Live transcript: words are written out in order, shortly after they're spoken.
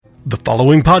The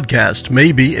following podcast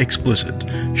may be explicit.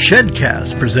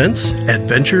 Shedcast presents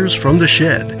Adventures from the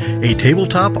Shed, a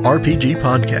tabletop RPG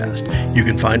podcast. You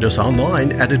can find us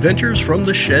online at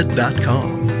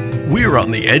adventuresfromtheshed.com. We're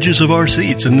on the edges of our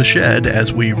seats in the shed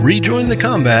as we rejoin the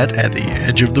combat at the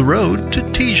edge of the road to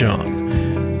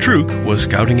Tijon. Truk was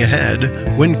scouting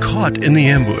ahead when caught in the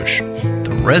ambush.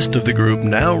 The rest of the group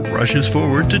now rushes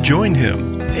forward to join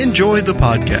him. Enjoy the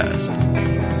podcast.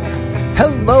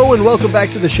 Hello and welcome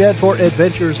back to the Shed for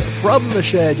Adventures from the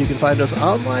Shed. You can find us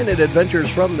online at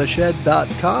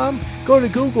adventuresfromtheshed.com. Go to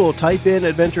Google, type in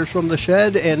Adventures from the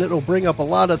Shed, and it'll bring up a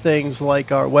lot of things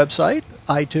like our website,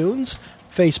 iTunes,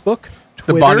 Facebook,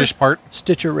 Twitter, the bondage part,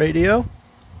 Stitcher Radio,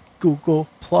 Google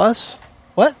Plus.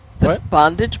 What? What?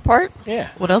 Bondage part? Yeah.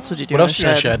 What else would you do? What else you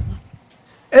in a shed?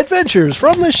 Adventures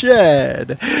from the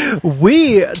Shed.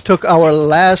 We took our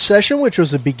last session, which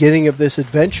was the beginning of this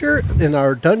adventure, in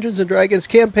our Dungeons & Dragons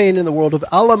campaign in the world of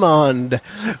Alamond.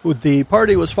 The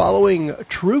party was following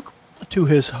Truk to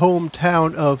his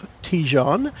hometown of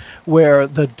Tijon, where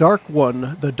the dark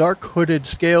one, the dark hooded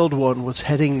scaled one, was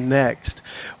heading next.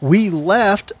 We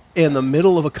left in the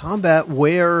middle of a combat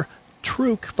where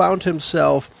Truk found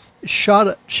himself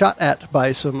shot at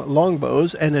by some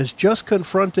longbows and has just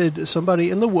confronted somebody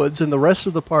in the woods, and the rest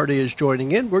of the party is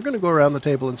joining in. We're going to go around the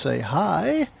table and say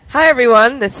hi. Hi,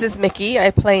 everyone. This is Mickey. I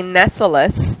play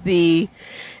Nessalus, the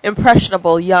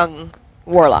impressionable young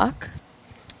warlock.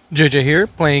 JJ here,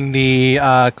 playing the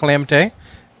Calamity,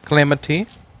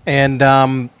 and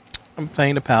I'm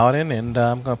playing the Paladin, and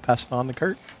I'm going to pass it on to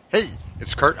Kurt. Hey,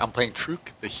 it's Kurt. I'm playing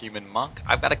Truk, the human monk.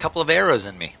 I've got a couple of arrows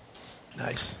in me.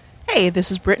 Nice. Hey,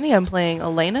 this is Brittany. I'm playing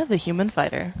Elena, the human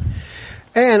fighter.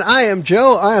 And I am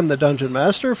Joe. I am the Dungeon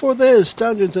Master for this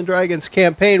Dungeons & Dragons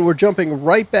campaign. We're jumping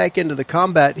right back into the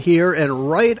combat here, and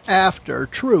right after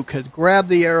Truk had grabbed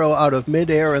the arrow out of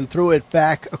midair and threw it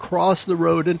back across the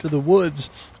road into the woods,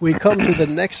 we come to the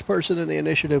next person in the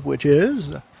initiative, which is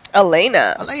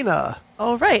Elena.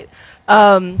 All right.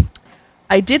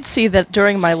 I did see that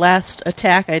during my last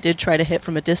attack, I did try to hit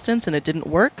from a distance, and it didn't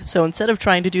work. So instead of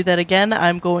trying to do that again,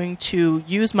 I'm going to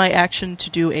use my action to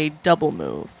do a double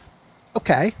move.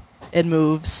 okay. And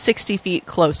move 60 feet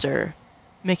closer.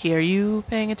 Mickey, are you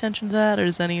paying attention to that, or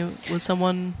was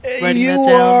someone writing that down?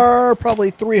 You are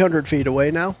probably 300 feet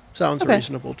away now. Sounds Okay.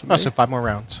 reasonable to me. Oh, so 5 more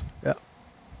rounds. Yeah,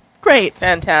 Great.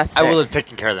 Fantastic. I will have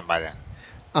taken care of them by then.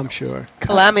 I'm sure.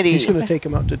 Calamity. He's going to take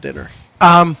him out to dinner.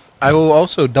 I will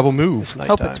also double move. It's Hope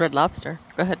nighttime. it's Red Lobster.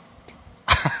 Go ahead.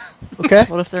 Okay.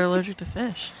 What if they're allergic to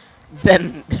fish?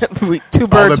 Then two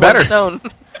birds, better. one stone.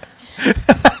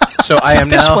 So I am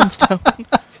Fish now. one stone.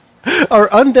 Are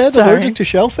undead Sorry. allergic to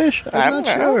shellfish? I'm don't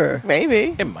not know. sure.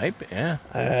 Maybe. It might be. Yeah.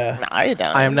 I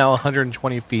don't. I am now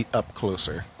 120 feet up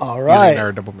closer. All right. Using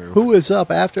our double move. Who is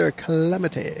up after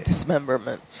Calamity?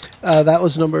 Dismemberment. That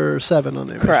was number 7 on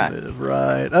the Correct. initiative.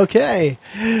 Right. Okay.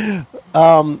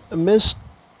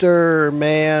 Mr.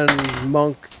 Man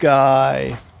Monk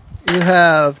Guy, you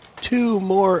have 2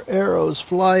 more arrows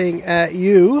flying at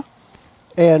you,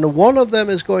 and one of them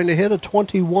is going to hit. A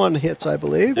 21 hits, I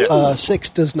believe. Yes. 6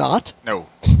 does not. No.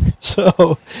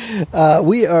 So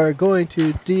we are going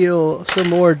to deal some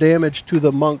more damage to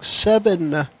the monk.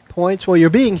 7 points. Well, you're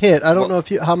being hit. I don't know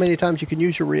how many times you can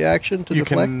use your reaction to You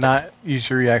deflect. cannot use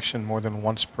your reaction more than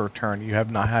once per turn. You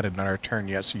have not had another turn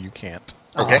yet, so you can't.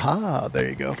 Okay. Aha, there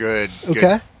you go. Good.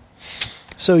 Okay.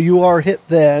 So you are hit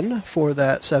then for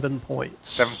that 7 points.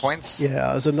 7 points?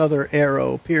 Yeah, as another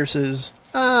arrow pierces.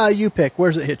 You pick.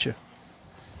 Where's it hit you?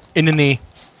 In the knee.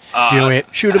 Do it.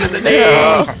 Shoot him in the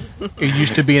knee. It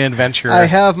used to be an adventure. I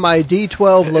have my D12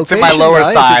 location. It's in my lower guy,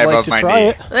 if thigh you'd like above to my try knee.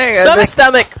 it. There you go. The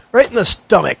stomach. Right in the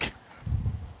stomach.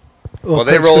 Well,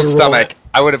 they Kurt's rolled gonna roll stomach. it.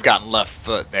 I would have gotten left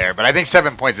foot there, but I think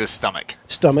 7 points is stomach.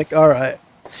 Stomach. All right.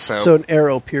 So an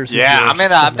arrow pierces. yeah, your I'm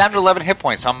stomach. down to 11 hit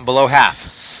points. I'm below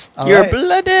half. All You're right.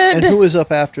 blooded. And who is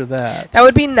up after that? That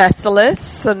would be Nessalus.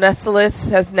 So Nessalus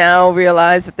has now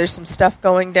realized that there's some stuff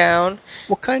going down.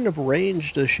 What kind of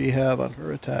range does she have on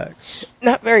her attacks?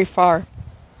 Not very far.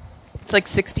 It's like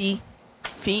 60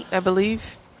 feet, I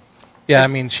believe. Yeah, I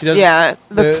mean, she doesn't. Yeah,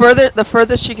 the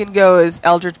furthest she can go is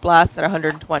Eldritch Blast at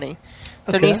 120.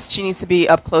 So Okay. she needs to be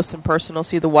up close and personal,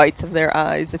 see the whites of their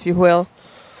eyes, if you will.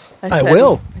 I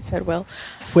will. I said will.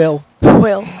 Will.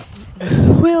 Will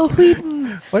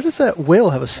Wheaton. Why does that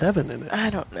will have a 7 in it? I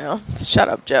don't know. Shut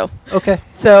up, Joe. Okay.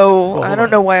 So Well, I hold don't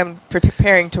on. know why I'm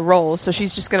preparing to roll. So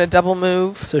she's just going to double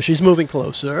move So she's moving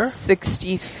closer.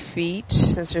 60 feet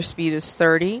since her speed is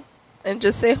 30. And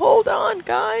just say, hold on,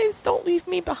 guys. Don't leave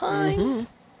me behind.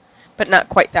 but not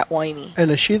quite that whiny.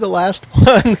 And is she the last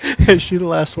one? Is she the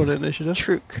last one in initiative?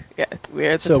 Truk. Yeah,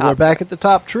 we're at the So top. we're back at the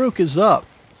top. Truk is up.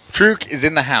 Truk is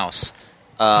in the house.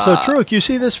 So Truk, you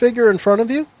see this figure in front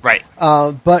of you? Right.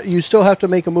 But you still have to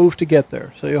make a move to get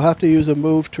there. So you'll have to use a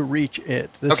move to reach it.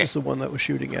 This Okay. is the one that was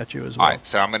shooting at you as well. All right,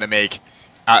 so I'm going to make,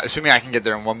 assuming I can get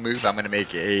there in one move, I'm going to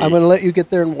make a... I'm going to let you get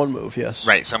there in one move, yes.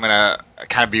 Right, so I'm going to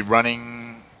kind of be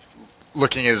running,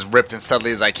 looking as ripped and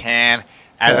studly as I can.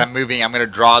 As Okay. I'm moving, I'm going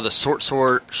to draw the short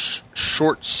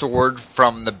sword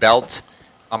from the belt.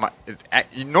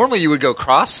 Normally you would go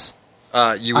cross.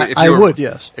 I would,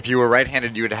 yes. If you were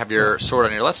right-handed, you would have your sword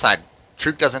on your left side.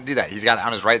 Truk doesn't do that. He's got it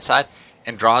on his right side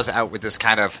and draws out with this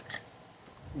kind of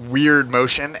weird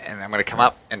motion, and I'm going to come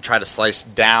up and try to slice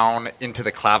down into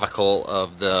the clavicle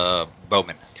of the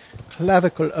bowman.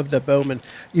 Clavicle of the bowman.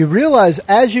 You realize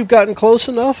as you've gotten close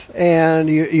enough and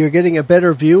you're getting a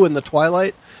better view in the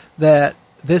twilight that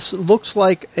this looks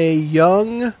like a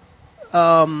young,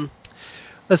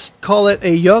 let's call it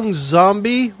a young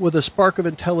zombie with a spark of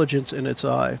intelligence in its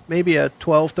eye. Maybe a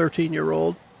 12,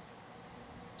 13-year-old.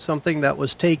 Something that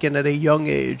was taken at a young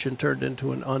age and turned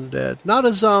into an undead. Not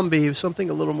a zombie, something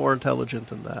a little more intelligent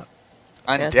than that.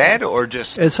 Undead or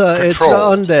just It's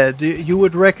controlled? undead. You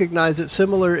would recognize it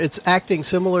similar. It's acting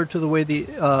similar to the way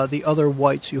the other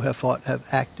whites you have fought have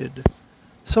acted.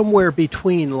 Somewhere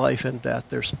between life and death,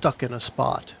 they're stuck in a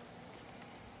spot.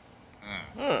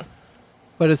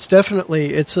 But it's definitely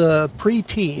it's a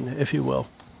preteen, if you will.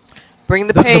 Bring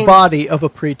the The pain. body of a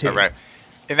preteen, All right.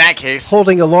 In that case,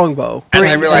 holding a longbow. as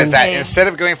I realize the that, pain. instead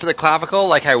of going for the clavicle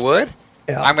like I would,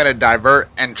 Yeah. I'm going to divert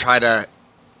and try to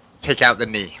take out the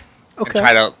knee. Okay. And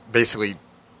try to basically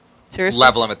Seriously?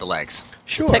 level him at the legs.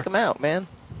 Sure, Just take them out, man.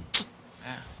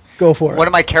 go for it. One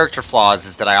of my character flaws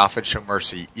is that I often show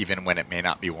mercy even when it may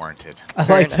not be warranted. I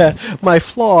Very like that. My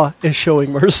flaw is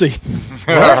showing mercy.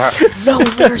 No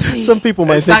mercy. Some people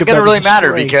might It's think not going to of that really as matter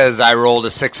strength. because I rolled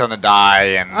a 6 on the die.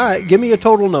 And All right, give me a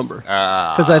total number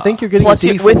because I think you're getting Plus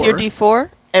a you, D4 with your D4,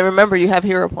 and remember you have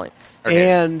hero points.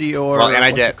 and your well, and I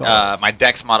what's it get called? my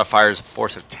dex modifier is a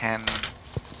force of 10,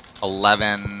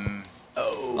 11,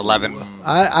 11.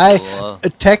 I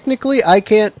technically I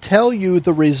can't tell you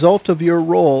the result of your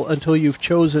roll until you've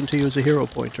chosen to use a hero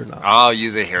point or not. I'll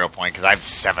use a hero point because I have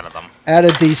 7 of them. Add a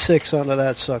D6 onto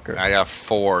that sucker. I got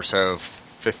 4, so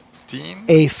 15.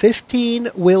 A 15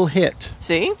 will hit,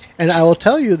 See? and I will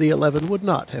tell you the 11 would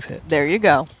not have hit. There you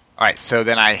go. All right, so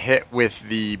then I hit with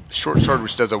the short sword,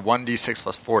 which does a 1d6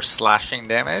 plus 4 slashing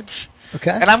damage.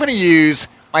 Okay. And I'm going to use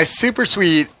my super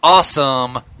sweet,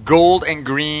 awesome, gold and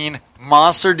green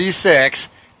monster d6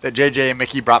 that JJ and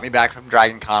Mickey brought me back from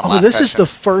Dragon Con Oh, last this session. is the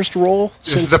first roll This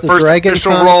since is the first Dragon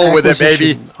official Con roll with it,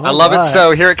 baby. acquisition. I love it. All So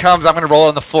right. here it comes. I'm going to roll it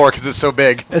on the floor because it's so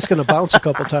big. It's going to bounce a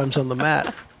couple times on the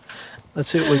mat. Let's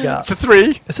see what we got. It's a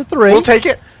 3. It's a 3. We'll take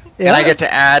it. Yeah. And I get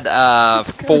to add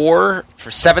 4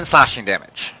 for 7 slashing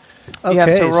damage. Okay, You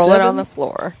have to roll it 7. on the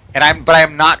floor. And I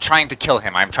am not trying to kill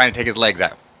him. I'm trying to take his legs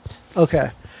out. Okay.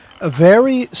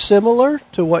 Very similar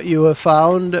to what you have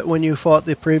found when you fought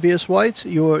the previous whites.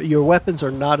 Your weapons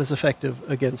are not as effective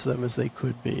against them as they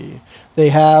could be. They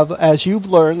have, as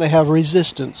you've learned, they have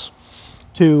resistance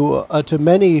to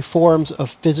many forms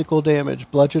of physical damage,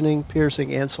 bludgeoning,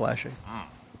 piercing, and slashing.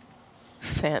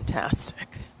 Fantastic.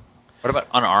 What about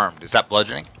unarmed? Is that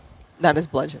bludgeoning? That is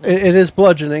bludgeoning. It is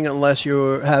bludgeoning unless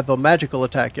you have a magical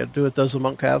attack yet. Does the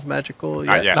monk have magical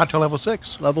yet? yet. Not till level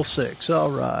 6. Level 6. All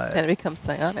right. Then it becomes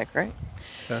psionic, right?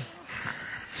 Okay.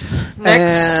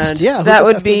 Next, And, yeah, who's that up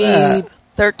would after be that?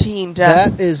 13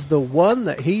 death. That is the one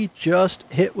that he just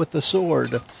hit with the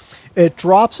sword. It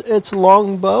drops its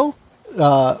longbow,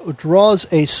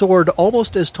 draws a sword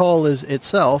almost as tall as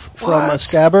itself from a What?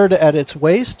 scabbard at its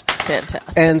waist,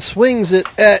 Fantastic. and swings it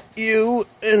at you,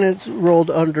 and it's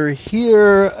rolled under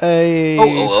here. I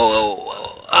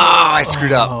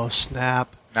screwed up. Oh,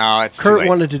 snap. No, it's too Kurt late.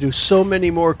 wanted to do so many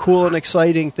more cool and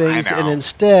exciting things, I know. and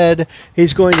instead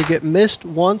he's going to get missed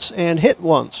once and hit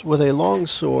once with a long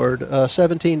sword.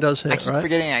 17 does hit, I keep right?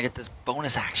 forgetting I get this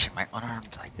bonus action, my unarmed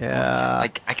Yeah. bonus.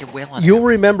 Like I can wail on You'll him.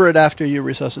 remember it after you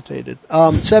resuscitated.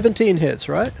 17 hits,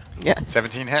 right? yes.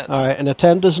 17 hits. All right, and a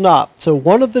 10 does not. So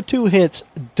one of the 2 hits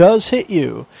does hit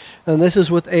you, and this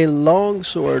is with a long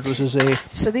sword, which is a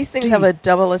So these things have a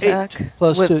double attack. 8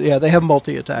 plus with 2. Yeah, they have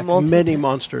multi-attack. Multi-attack. Many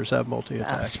monsters have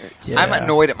multi-attack. Bastards. Yeah. I'm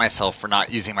annoyed at myself for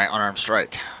not using my unarmed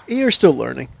strike. You're still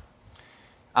learning.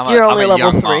 You're I'm only a level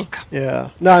young 3. monk. Yeah.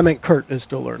 No, I meant Kurt is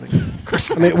still learning.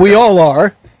 I mean, we all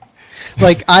are.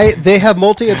 Like they have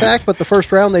multi-attack, but the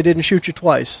first round they didn't shoot you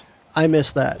twice. I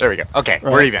missed that. There we go. Okay,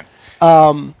 we're Right.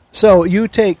 even. So you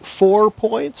take 4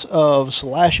 points of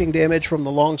slashing damage from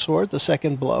the longsword, the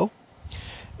second blow.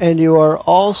 And you are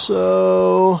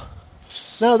also...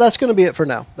 No, that's going to be it for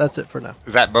now. That's it for now.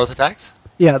 Is that both attacks?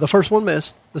 Yeah, the first one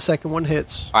missed. The second one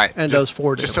hits All right. and just, does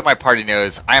 4 damage. Just so my party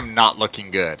knows, I am not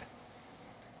looking good.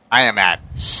 I am at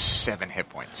 7 hit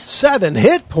points. 7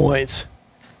 hit points.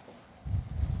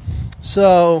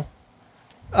 So,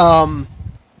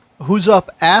 who's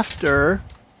up after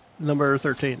number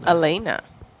 13? Elena.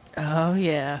 Oh,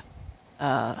 yeah.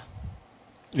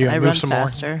 You I move run some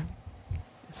faster.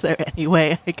 Is there any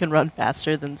way I can run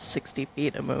faster than 60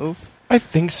 feet a move? more? I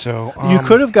think so. You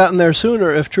could have gotten there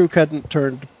sooner if Truk hadn't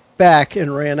turned back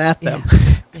and ran at them.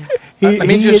 Yeah.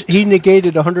 He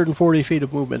negated 140 feet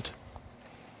of movement.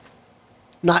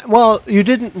 Not well. You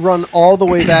didn't run all the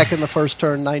way back in the first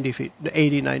turn. 90 feet,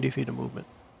 80, 90 feet of movement.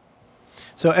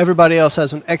 So everybody else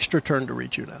has an extra turn to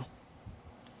reach you now.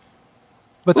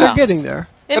 But they're Yes. getting there.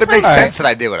 But it makes sense that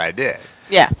I did what I did.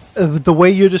 Yes. The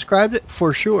way you described it,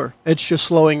 for sure. It's just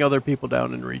slowing other people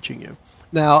down and reaching you.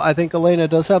 Now, I think Elena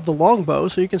does have the longbow,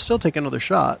 so you can still take another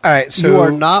shot. All right, so- you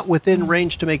are not within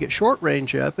range to make it short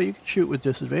range yet, but you can shoot with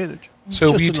disadvantage. It's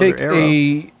So if just you another take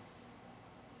arrow.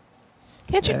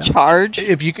 Can't you Yeah. charge?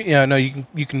 if you can,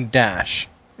 you can dash.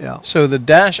 Yeah. So the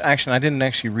dash action, I didn't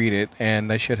actually read it,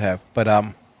 and I should have, but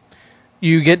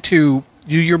you get to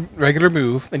do your regular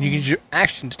move, then you use your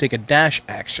action to take a dash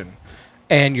action,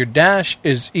 and your dash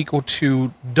is equal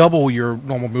to double your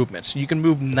normal movement. So you can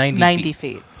move 90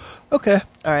 feet. Okay.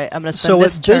 All right, I'm going to spend So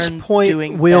this at this turn point,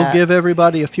 doing we'll that. give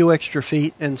everybody a few extra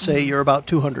feet and say you're about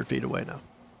 200 feet away now.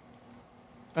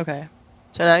 Okay.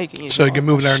 So now you can use So you your can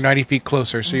move long another 90 feet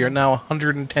closer. So you're now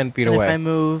 110 feet And away. if I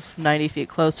move 90 feet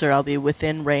closer, I'll be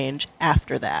within range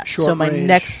after that. Short so my range,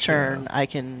 next turn, I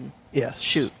can Yes.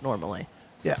 shoot normally.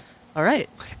 Yeah. All right.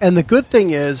 And the good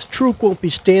thing is, Truk won't be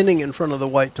standing in front of the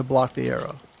white to block the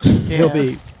arrow. He'll Yeah.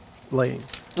 be laying.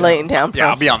 laying down. Yeah,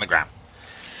 I'll be on the ground.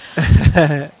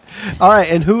 All right,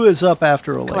 and who is up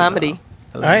after Elena? Calamity.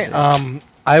 All right.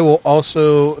 I will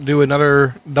also do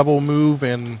another double move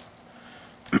and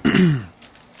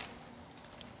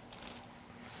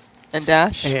And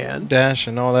dash. And dash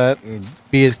and all that, and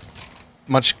be as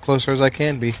much closer as I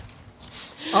can be.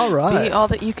 all right. Be all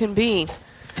that you can be.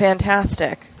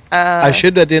 Fantastic. I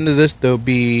should, at the end of this, though,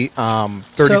 be 30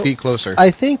 So, feet closer.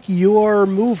 I think your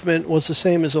movement was the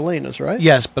same as Elena's, right?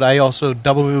 Yes, but I also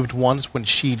double moved once when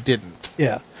she didn't.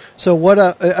 Yeah. So what?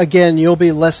 Again, you'll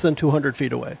be less than 200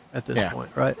 feet away at this Yeah. point,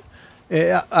 right?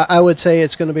 I would say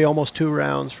it's going to be almost 2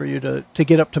 rounds for you to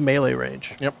get up to melee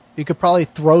range. Yep. You could probably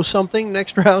throw something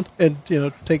next round and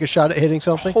take a shot at hitting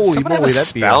something. Holy Someone have moly, a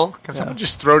that'd be spell? Can someone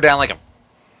just throw down like a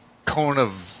cone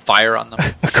of fire on them?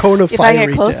 A cone of if I fiery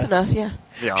get close death. enough, yeah.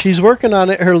 Yeah, She's working on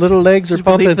it. Her little legs are Did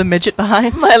we leave pumping. the midget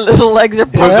behind? My little legs are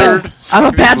Blizzard. I'm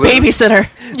a bad Blizzard. babysitter.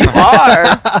 You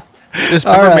are.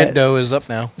 Dismemberment right. dough is up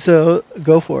now. So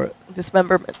go for it.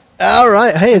 Dismemberment. All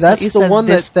right. Hey, that's you the said one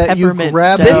this that you peppermint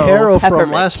grabbed dough. the arrow from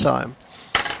Peppermint. last time.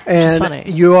 is And funny.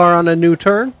 you are on a new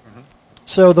turn.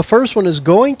 So the first one is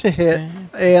going to hit,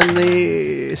 and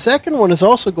the second one is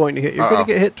also going to hit. You're going Uh-oh.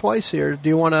 to get hit twice here. Do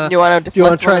you want to? You wanna Do you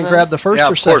want deflect to try one and of grab those? the first yeah,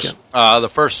 or of course. second? The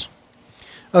first.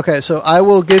 Okay, so I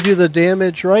will give you the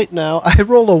damage right now. I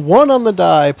roll a 1 on the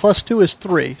die. Plus 2 is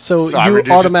 3. So So I you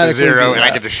reduce automatically it to 0, do and I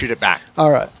that. get to shoot it back. All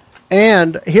right.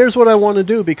 And here's what I want to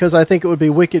do, because I think it would be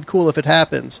wicked cool if it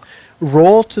happens.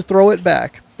 Roll to throw it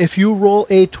back. If you roll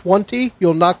a 20,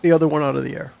 you'll knock the other one out of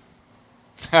the air.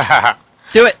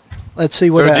 Do it. Let's see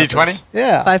what So a happens. D20?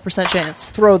 Yeah. 5% chance.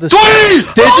 Throw this.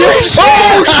 20! Did you?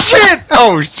 Oh, shit!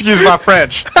 Oh, excuse my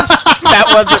French. That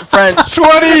wasn't French.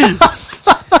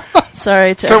 20!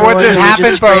 Sorry to So what everyone just who happened,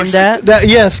 just screamed folks? at. That,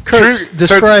 yes, Kurt, True- so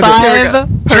describe it. Here we go.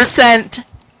 5%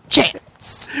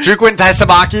 chance. Jukwin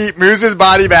Taisabaki moves his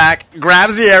body back,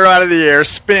 grabs the arrow out of the air,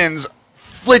 spins,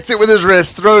 flicks it with his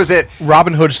wrist, throws it.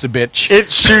 Robin Hood's the bitch.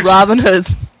 It shoots. Robin Hood.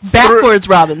 Backwards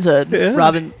Robin Hood. Yeah.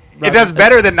 Robin It does Hood.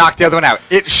 better than knock the other one out.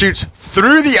 It shoots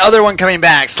through the other one coming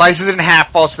back, slices it in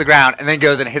half, falls to the ground, and then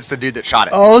goes and hits the dude that shot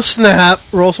it. Oh, snap.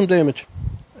 Roll some damage.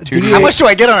 How much do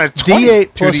I get on a 20? D8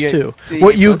 plus 2d8. 2. D8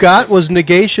 What you plus got was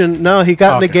negation. No, he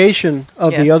got Okay. negation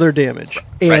of the Yeah. other damage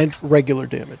and regular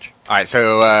damage. All right,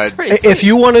 so It's pretty If sweet.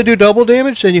 you want to do double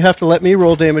damage, then you have to let me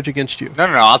roll damage against you. no,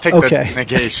 I'll take Okay. the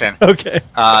negation. Okay.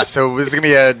 So this is gonna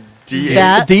be a D8.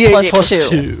 That D8 plus plus 2.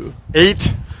 2.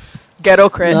 8. Ghetto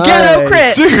crit. Nice. Ghetto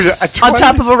crit. Dude, a 20. On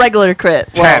top of a regular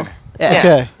crit. 10. Yeah.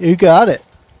 Okay, you got it.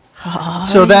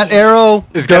 So that arrow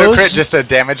Is ghetto goes, crit just a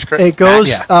damage crit? it goes,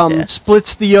 Yeah. Yeah.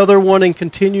 splits the other one and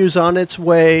continues on its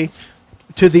way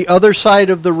to the other side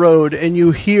of the road, and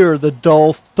you hear the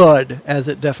dull thud as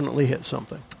it definitely hits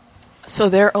something. So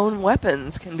their own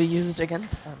weapons can be used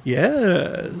against them.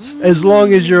 Yes. As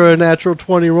long as you're a natural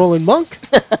 20 rolling monk.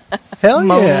 Hell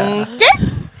yeah.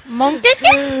 Monkey.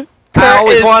 I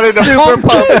always wanted to super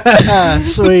pumped.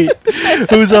 Sweet.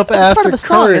 Who's up after part of the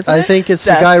song, Kurt? isn't I it? think it's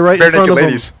the That- guy right in Bare front naked of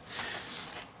ladies. him.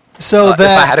 So If I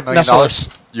had that $1 million, Nestless.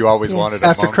 you always wanted a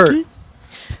after monkey. Kurt.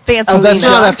 Fancy Oh, that's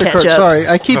lean not on after Kurt. ketchups. Sorry,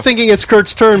 I keep thinking it's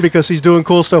Kurt's turn because he's doing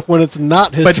cool stuff when it's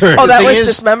not his turn. Oh, that thing was is-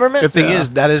 dismemberment? The thing Yeah. is,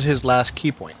 that is his last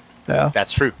key point. yeah.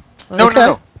 That's true. No, Okay.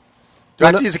 no. Do I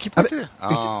have No, to use a key point too?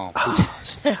 Oh.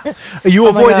 You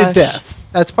Oh my avoided gosh. death.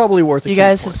 That's probably worth it. You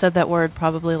guys have said that word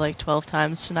probably like 12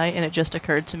 times tonight, and it just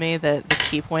occurred to me that the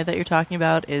key point that you're talking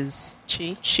about is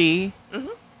Chi. chi. Mhm.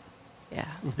 Yeah.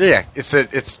 Yeah,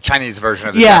 it's Chinese version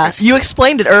of the Yeah, Japanese. you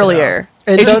explained it earlier.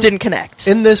 And It just don't- didn't connect.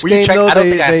 In this Will you game, check? though, I don't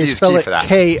think I have to they use spell key it for that.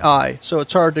 K-I, so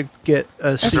it's hard to get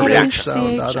a CH C-H-I.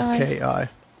 sound out of K-I.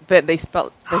 But they spell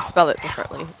it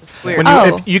differently. It's weird. When you,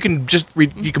 Oh. if you can just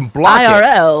you can block it,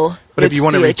 IRL. but if you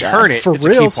want to it's CHI. return it, For it's a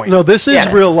real? key point. No, this is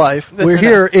Yes. real life. This We're is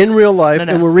here in real life, No,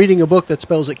 no. and we're reading a book that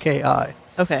spells it K-I.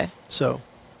 Okay. So,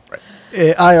 Right.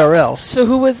 IRL. So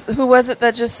who was it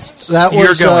that just... That You're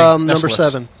was going, number Nestless.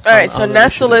 7. All right, so on the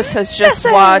initiative. Nestless has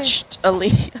just watched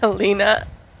Alina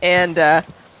and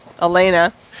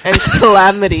Elena and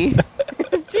Calamity.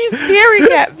 She's staring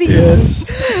at me. Yes.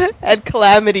 And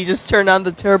Calamity just turned on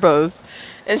the turbos.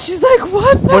 And she's like,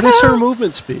 what the What is her hell?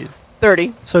 movement speed?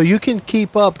 30. So you can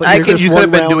keep up, but I you're can- just you one could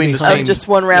have been round doing the behind. I'm same just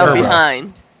one round turbo.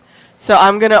 behind. So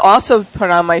I'm going to also put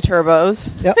on my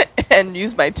turbos Yep. and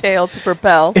use my tail to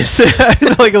propel. Is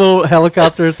it like a little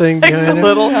helicopter thing Like behind a it?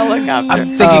 little helicopter.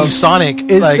 I'm thinking Sonic.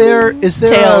 Is like, there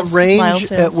Tails, a range Miles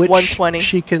at Tails. which 120.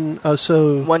 she can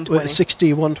 120.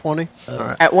 60, 120? All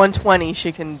right. At 120,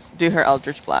 she can do her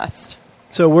Eldritch Blast.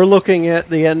 So we're looking at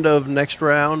the end of next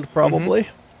round, probably.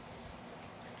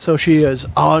 So she is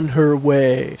on her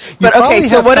way. You But, okay, probably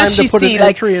so have what time does to she put see? an Like,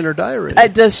 entry in her diary.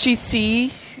 Does she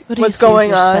see What do you what's see with going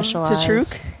your on special to eyes? Truk?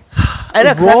 I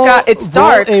know, because it's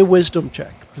dark. Roll a wisdom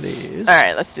check, please. All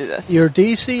right, let's do this. Your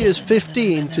DC is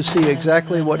 15 to see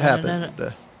exactly what happened.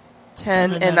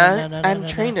 10, No, and no, no, no, I'm no,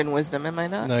 trained in wisdom, am I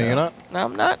not? No, you're not. No,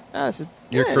 I'm not. No, this is,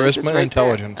 Your yeah, it is. charisma It's and right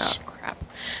intelligence. there. Oh, crap.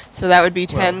 So that would be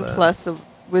 10 then. plus the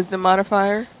wisdom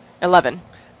modifier. 11.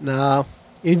 No,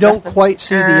 you don't Nothing. quite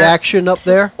see the action up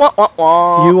there. Wah, wah,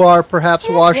 wah. You are perhaps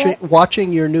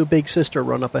watching your new big sister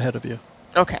run up ahead of you.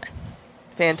 Okay.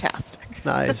 Fantastic.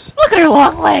 Nice. Look at her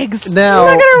long legs. Now,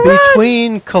 Look at her run.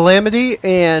 between Calamity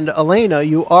and Elena,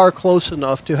 you are close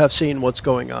enough to have seen what's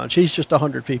going on. She's just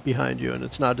 100 feet behind you, and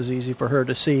it's not as easy for her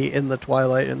to see in the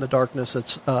twilight and the darkness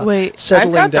that's Wait,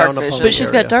 settling I've got dark down upon vision. the But she's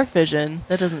area. got dark vision.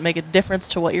 That doesn't make a difference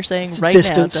to what you're saying It's right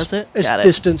distance. now, does it? It's Got it.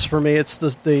 distance for me. It's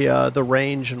the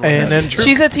range and what And have then you. Truk.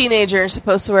 She's a teenager and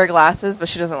supposed to wear glasses, but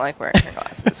she doesn't like wearing her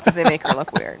glasses because they make her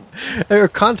look weird. Her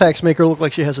contacts make her look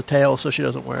like she has a tail, so she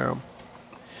doesn't wear them.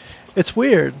 It's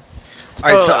weird. All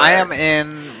right, so I am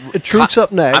in. Truk's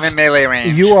up next. I'm in melee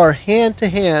range. You are hand to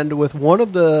hand with one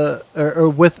of the, or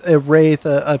with a wraith,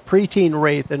 a preteen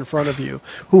wraith in front of you,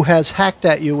 who has hacked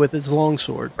at you with its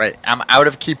longsword. Right, I'm out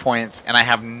of key points, and I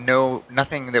have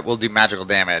nothing that will do magical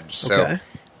damage. So Okay.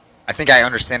 I think I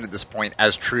understand at this point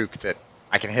as Truk that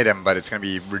I can hit him, but it's going to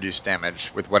be reduced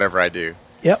damage with whatever I do.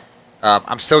 Yep.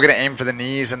 I'm still going to aim for the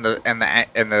knees and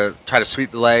the try to sweep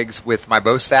the legs with my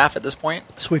bow staff at this point.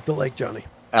 Sweep the leg, Johnny.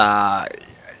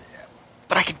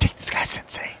 But I can take this guy,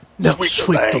 Sensei. No,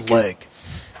 sweep the leg.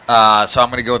 So I'm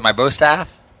going to go with my bow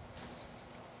staff.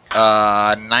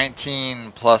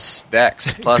 19 plus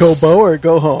dex. Plus, Go bow or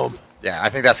go home. Yeah, I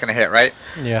think that's going to hit, right?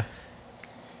 Yeah.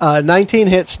 19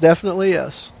 hits, definitely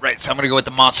yes. Right, so I'm going to go with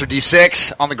the monster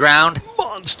D6 on the ground.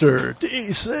 Monster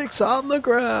D6 on the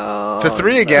ground. It's a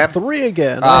 3 again. 3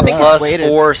 again. All think right. Plus weighted.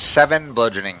 4, 7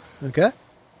 bludgeoning. Okay.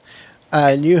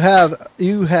 And you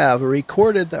have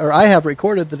recorded, or I have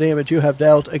recorded the damage you have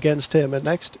dealt against him. And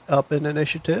next up in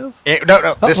initiative,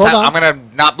 No, this hold time on. I'm going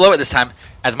to not blow it this time.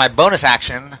 As my bonus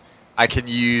action, I can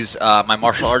use my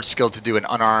martial arts skill to do an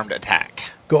unarmed attack.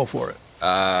 go for it.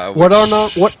 What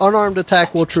What unarmed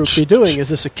attack will Truk be doing? Is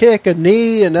this a kick, a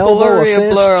knee, an elbow, Flurry a of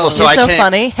fist? blows. Well, so You're I so can't-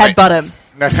 funny. right. Headbutt him.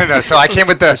 No. So I came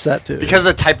with There's that too. because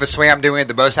of the type of swing I'm doing with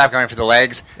the bow staff going for the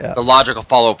legs. Yeah. The logical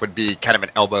follow up would be kind of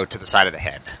an elbow to the side of the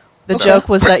head. The So- joke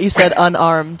was that you said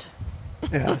unarmed,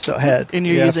 Yeah, so head. and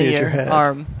you're You have to using use your head.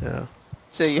 arm. Yeah.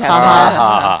 So you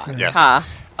have Yes. Ha.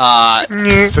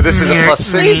 So this is a plus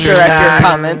 6. Please direct your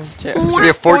comments to. This would be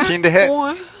a 14 to hit.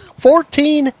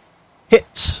 14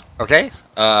 hits. Okay.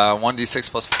 1d6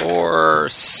 plus 4,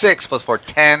 6 plus 4,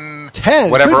 10. 10.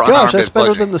 Whatever Good gosh, unarmed that's is better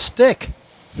bludgeoning. than the stick.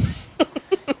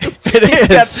 He's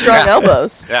got strong Yeah.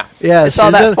 elbows. Yeah. Yeah, I saw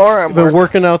that forearm Been work.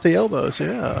 working out the elbows,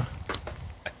 yeah.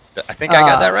 I think I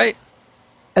got that right.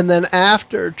 And then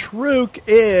after Truk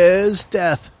is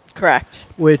Death, Correct.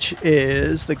 which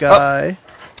is the guy.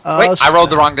 Wait, I rolled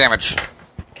the wrong damage.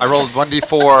 I rolled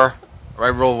 1d4. Or I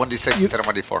rolled 1d6 instead of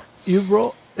 1d4. You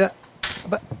roll. Yeah.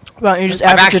 But Well, you just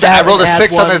I average it maxed. I out rolled a and add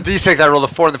 6 on the one. d6. I rolled a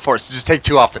 4 on the 4. So just take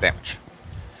 2 off the damage.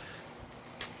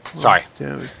 Sorry.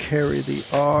 damn, carry the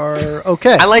R.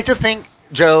 Okay. I like to think,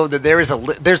 Joe, that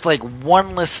there's like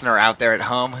one listener out there at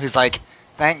home who's like,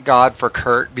 thank God for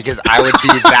Kurt because I would be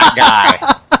that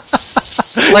guy.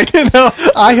 Like,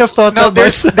 I have thought no,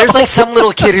 that there's like some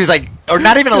little kid who's like, or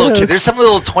not even a little kid. There's some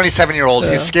little 27-year-old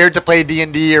who's scared to play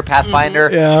D&D or Pathfinder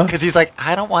Yeah. because he's like,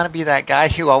 I don't want to be that guy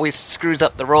who always screws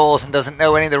up the rolls and doesn't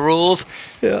know any of the rules.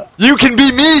 Yeah. You can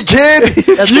be me, kid.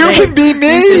 That's You me. can be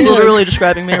me. He's literally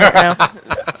describing me right now.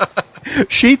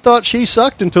 She thought she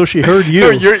sucked until she heard you. No,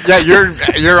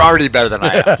 you're already better than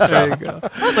I am. So. There you go.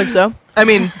 I don't think so. I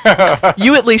mean,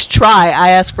 you at least try.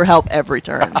 I ask for help every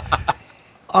turn.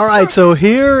 All right, so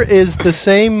here is the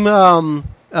same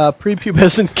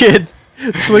prepubescent kid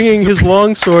swinging his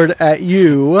longsword at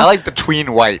you. I like the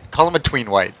tween white. Call him a tween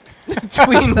white.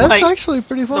 Tween That's white. actually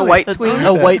pretty funny. The white A, tween.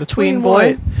 a white The tween tween boy.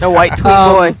 white. The white tween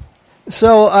boy.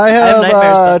 So I have nightmares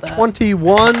have about that.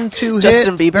 21 to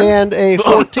Justin hit Bieber? and a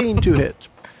 14 to hit.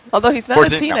 Although he's not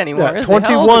 14, a teen no. anymore. Yeah, is he? How old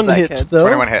 21 is that hits kid? though.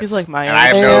 21 hits. He's like my And I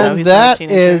have age. no. No, And he's not a that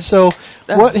teenager. is so.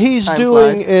 What he's Time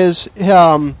doing flies. is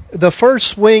the first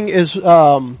swing is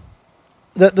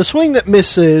the swing that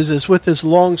misses is with his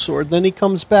longsword. Then he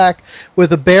comes back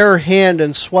with a bare hand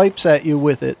and swipes at you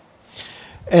with it,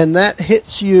 and that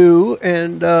hits you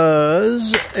and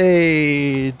does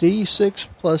a d6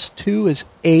 plus 2 is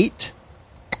 8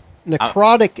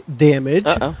 necrotic damage.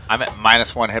 Uh-oh. I'm at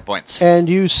 -1 hit points. And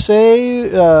you say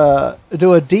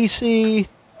do a DC.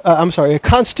 I'm sorry, a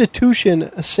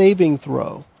Constitution saving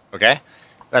throw. Okay,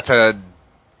 that's a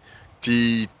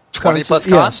D20 plus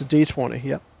con. Yes, a D20.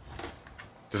 Yep.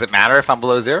 Does it matter if I'm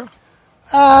below 0?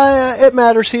 It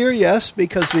matters here, yes,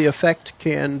 because the effect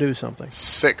can do something.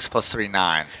 6 plus 3,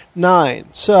 9. 9.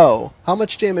 So, how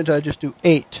much damage did I just do?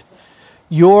 8.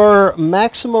 Your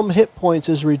maximum hit points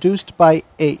is reduced by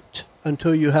 8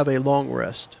 until you have a long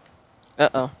rest.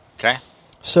 Uh-oh. Okay,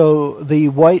 So, the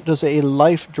white does a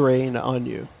life drain on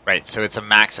you. right. So it's a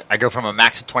max. I go from a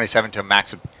max of 27 to a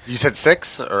max of. You said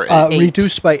 6 or 8? 8.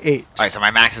 Reduced by 8. All right, so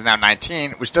my max is now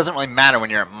 19, which doesn't really matter when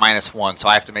you're at -1. So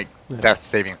I have to make death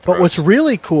saving throws. But what's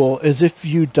really cool is if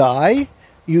you die,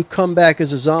 you come back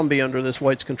as a zombie under this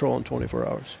white's control in 24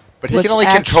 hours. But he What's can only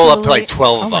control up to like actually-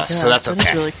 12 Oh of my us, God, so that's That okay.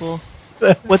 is really cool.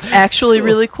 What's actually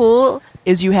really cool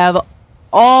is you have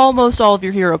almost all of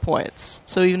your hero points.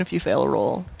 So even if you fail a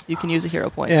roll, you can use a hero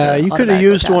point. Yeah, to you could have automatically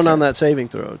used cast one it. on that saving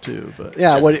throw too, but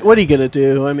yeah, Just- what are you gonna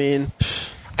do? I mean,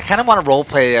 I kind of want to role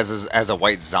play as a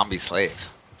white zombie slave.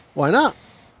 why not?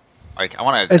 Like I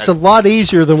want to. It's a lot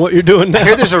easier than what you're doing I now.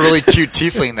 hear there's a really cute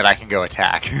tiefling that I can go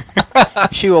attack.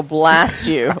 She will blast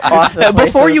you off the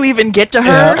Before you even get to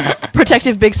her,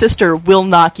 Protective Big Sister will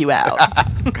knock you out.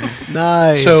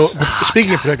 Nice. So,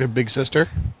 speaking of protective big sister,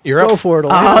 you're go up. for it. Oh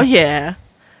Elena. yeah,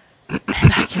 and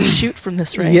I can shoot from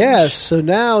this range. Yes. So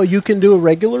now you can do a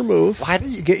regular move. Why do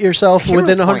you Get yourself Hero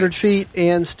within 100 points. feet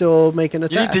and still make an You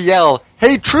attack. need to yell,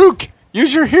 "Hey, Truk,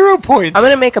 use your hero points." I'm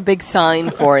going to make a big sign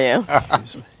for you.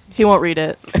 He won't read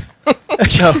it.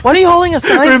 What are you holding a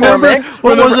sign Remember, for, Mick?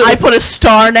 what was Remember, it? I put a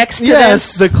star next to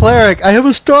Yes, this. the cleric. I have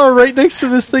a star right next to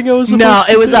this thing I was supposed No,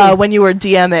 to it was do. when you were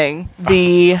DMing.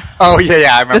 The Oh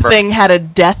yeah, I the remember. thing had a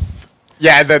death.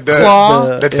 Yeah, the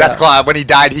Claw. the death claw. When he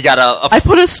died, he got a I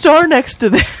put a star next to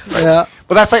this. Yeah.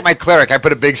 well, that's like my cleric. I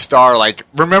put a big star, like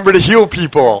remember to heal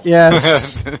people.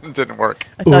 Yes. It didn't work.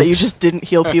 I thought you Oops. just didn't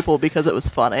heal people because it was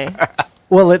funny.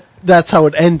 Well, that's how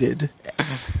it ended.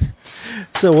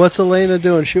 So what's Elena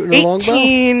doing? Shooting her longbow?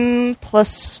 18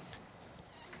 plus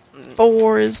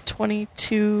 4 is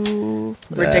 22.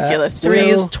 Ridiculous. 3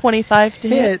 is will 25 to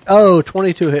hit. Hit. Oh,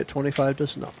 22 hit. 25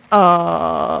 does not.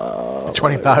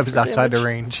 25 is outside the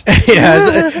range.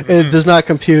 Yeah, it does not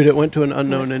compute. It went to an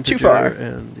unknown integer. far.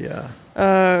 And yeah.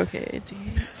 Okay,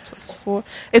 D8 plus 4.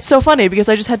 It's so funny because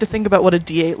I just had to think about what a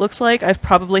D8 looks like. I've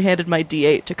probably handed my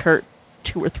D8 to Kurt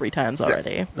 2 or 3 times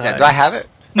already. Yeah, do I have it?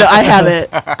 No, I have it.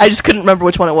 I just couldn't remember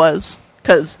which one it was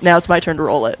because now it's my turn to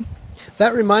roll it.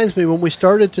 That reminds me, when we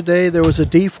started today, there was a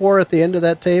D4 at the end of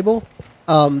that table.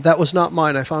 That was not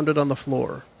mine. I found it on the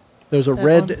floor. There's a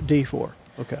red one? D4.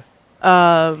 Okay.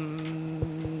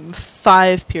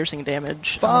 5 piercing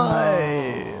damage.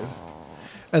 5.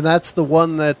 And that's the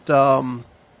one that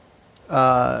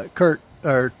Kurt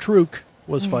or Truk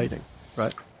was fighting,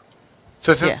 right?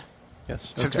 So since, Yeah.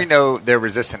 Yes. since okay. we know they're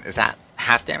resistant, is that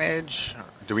half damage? Or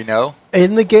Do we know?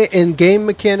 In game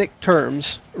mechanic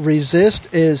terms, resist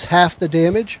is half the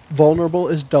damage, vulnerable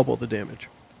is double the damage.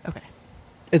 Okay.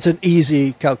 It's an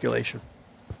easy calculation.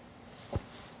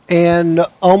 And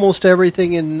almost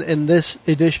everything in this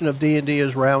edition of D&D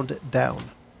is rounded down.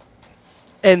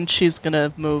 And she's going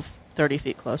to move 30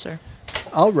 feet closer.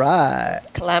 All right.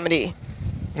 Calamity.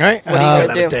 All right. What are you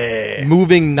going to do?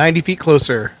 Moving 90 feet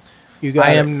closer. You got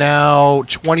I it. am now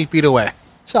 20 feet away.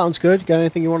 Sounds good. Got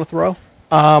anything you want to throw?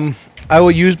 I will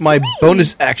use my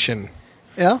bonus action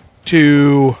Yeah?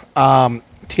 to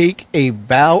take a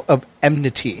vow of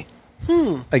enmity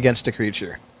against a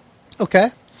creature. Okay.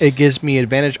 It gives me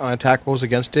advantage on attack rolls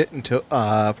against it until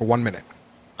for 1 minute.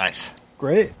 Nice.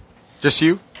 Great. Just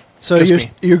you? So Just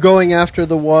me. you're going after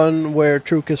the one where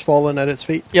Truk has fallen at its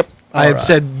feet? Yep. I have right.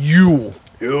 said you.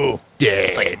 Dead.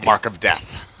 It's like mark of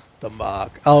death. The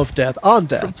mark of death on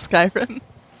death. Skyrim.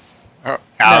 Or,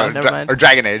 never mind. or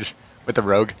Dragon Age with the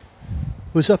rogue.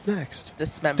 Who's up next?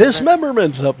 Dismemberment.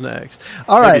 Dismemberment's up next.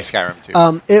 All Maybe right. Skyrim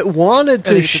too. It wanted I think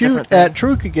to it's a shoot different at thing.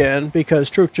 Truk again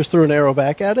because Truk just threw an arrow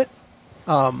back at it.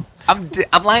 I'm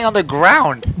lying on the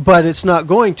ground. But it's not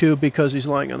going to because he's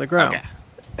lying on the ground. Okay.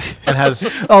 And has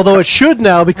Although it should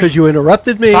now because you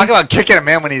interrupted me Talk about kicking a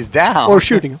man when he's down. or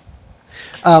shooting him.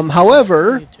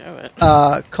 However, You do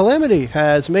it. Calamity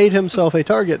has made himself a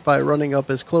target by running up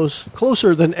as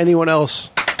closer than anyone else.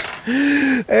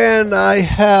 And I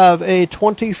have a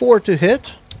 24 to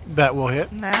hit that will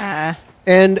hit. Nah.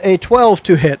 and a 12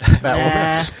 to hit. That will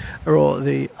Nah. miss. I roll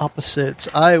the opposites.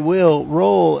 I will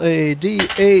roll a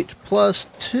d8 plus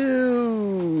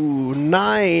 2,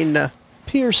 9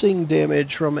 piercing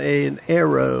damage from an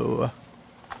arrow.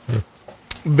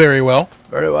 Very well.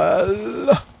 Very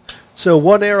well. So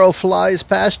one arrow flies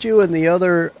past you and the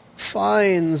other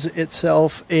finds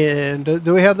itself in...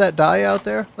 Do we have that die out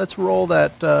there? Let's roll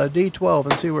that d12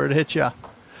 and see where it hits you.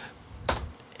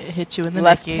 It hit you in the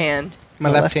Left Mickey. hand. My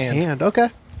left hand. Okay.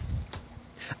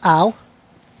 Ow.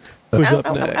 Who's Ow, up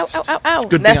ow, next? ow, ow, ow, ow.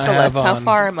 Good thing I Nessalus. have How on-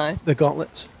 far am I? The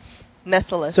gauntlets.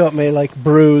 Nessalus. So it may like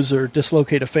bruise or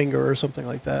dislocate a finger or something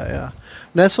like that, yeah.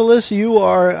 Nessalus, you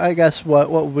are, I guess, what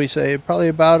would we say? Probably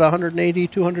about 180,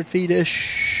 200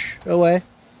 feet-ish away.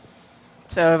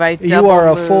 So if I double You are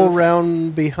a move, full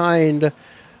round behind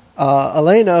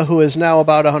Elena, who is now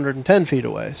about 110 feet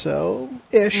away, so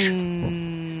ish.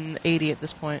 80 at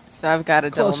this point. So I've got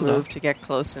a Close double enough. move to get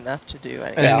close enough to do anything.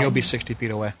 And then Yeah. you'll be 60 feet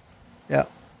away. Yeah.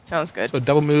 Sounds good. So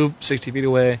double move, 60 feet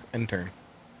away, and turn.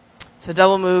 So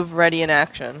double move, ready in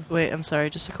action. Wait, I'm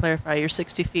sorry. Just to clarify, you're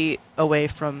 60 feet away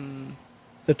from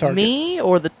The target. me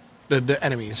or the... The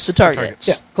enemies. The target. targets.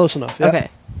 Yeah, close enough. Yeah. Okay.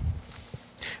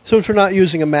 So if we're not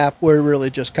using a map, we're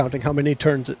really just counting how many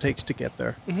turns it takes to get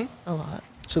there. A lot.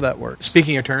 So that works.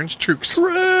 Speaking of turns, Trooks.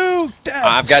 True! Death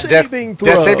I've got death saving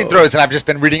saving throws, and I've just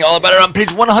been reading all about it on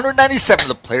page 197 of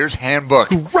the Player's Handbook.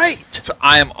 Great! So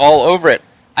I am all over it.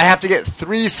 I have to get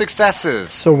 3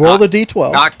 successes. So roll the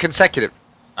d12. Not consecutive.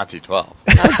 Not D12.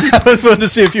 I was wanting to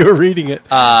see if you were reading it.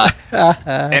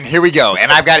 And here we go.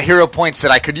 And I've got hero points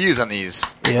that I could use on these.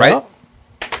 Yeah. Right?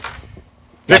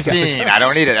 That's a 15. success. I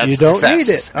don't need it. That's You a don't success.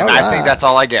 need it. And All I right. think that's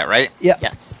all I get, right? Yeah.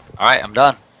 Yes. All right, I'm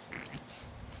done.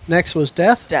 Next was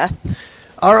Death. Death.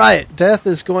 All right. Death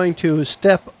is going to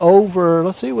step over.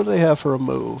 Let's see, what do they have for a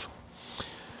move?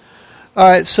 All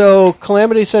right, so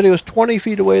Calamity said he was 20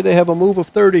 feet away. They have a move of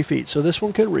 30 feet, so this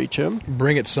one can reach him.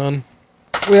 Bring it, son.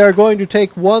 We are going to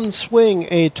take one swing,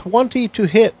 a 20 to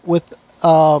hit with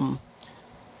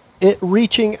it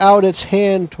reaching out its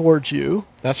hand towards you.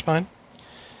 That's fine.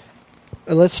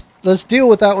 Let's deal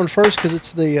with that one first because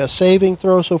it's the saving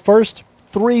throw. So first,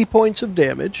 3 points of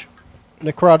damage,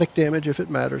 necrotic damage if it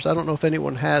matters. I don't know if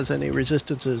anyone has any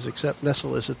resistances except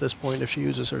Nessalus at this point if she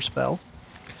uses her spell.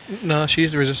 No,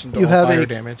 she's resistant to You all have fire a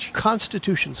damage.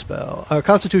 Constitution spell,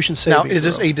 Constitution Now, saving. is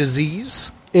this throw. a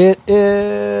disease? It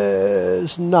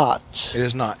is not. It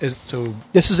is not. So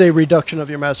This is a reduction of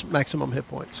your maximum hit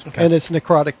points, Okay. and it's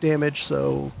necrotic damage.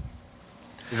 So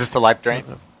Is this the life drain?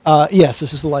 yes,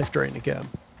 this is the life drain again.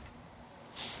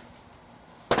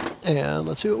 And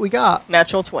let's see what we got.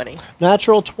 Natural 20.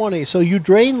 Natural 20. So you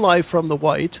drain life from the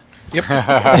white. yep.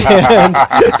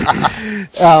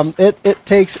 And it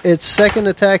takes its second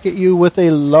attack at you with a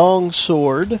long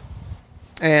sword.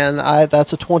 And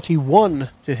that's a 21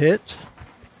 to hit.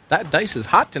 That dice is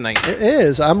hot tonight. It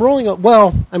is. I'm rolling up.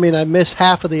 Well, I mean, I missed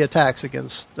half of the attacks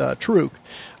against Truk.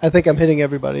 I think I'm hitting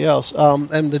everybody else.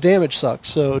 And the damage sucks.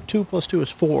 So 2 plus 2 is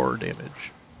 4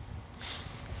 damage.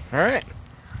 All right.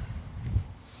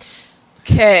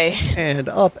 Okay. And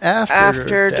up after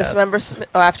After death. dismember,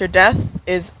 after death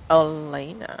is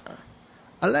Elena.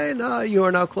 Elena, you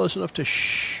are now close enough to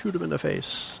shoot him in the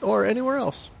face or anywhere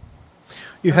else.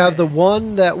 You have the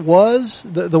one that was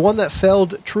the one that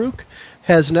felled Truk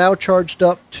has now charged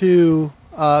up to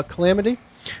Calamity,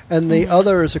 and the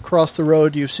other is across the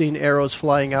road. You've seen arrows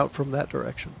flying out from that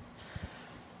direction.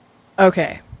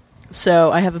 Okay.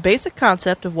 So I have a basic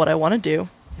concept of what I want to do.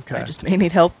 Okay. I just may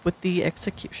need help with the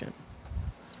execution.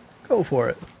 Go for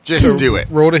it. Just do it.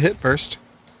 Roll to hit first.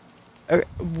 Okay.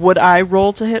 Would I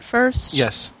roll to hit first?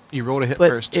 Yes, you roll to hit But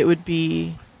first. it would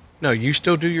be... No, you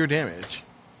still do your damage.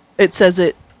 It says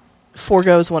it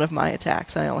foregoes one of my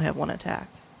attacks. I only have one attack.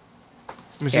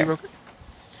 Let me see Here. real quick.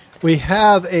 We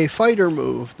have a fighter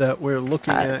move that we're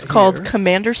looking at. It's called here.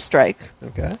 Commander Strike.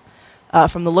 Okay.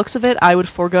 From the looks of it, I would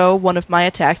forego one of my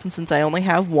attacks, and since I only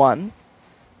have one,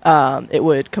 it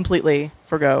would completely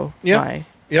forego my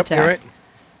Yep, attack. you're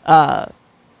right.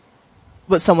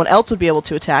 But someone else would be able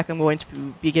to attack. I'm going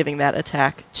to be giving that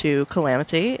attack to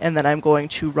Calamity, and then I'm going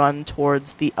to run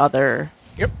towards the other.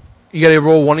 Yep. You got to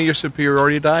roll one of your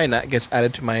superiority die, and that gets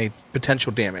added to my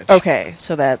potential damage. Okay,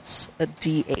 so that's a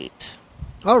D8.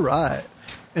 All right.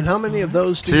 And how many of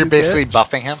those do So you're you basically get?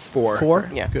 buffing him? 4. 4?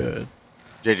 Yeah. Good.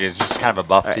 JJ is just kind of a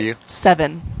buff to you.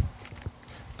 7.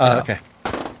 Okay.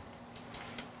 All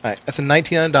right, that's a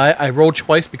 19 on a die. I rolled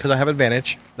twice because I have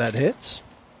advantage. That hits.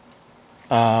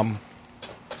 Um,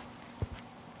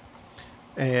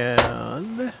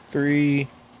 And 3,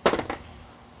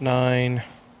 9,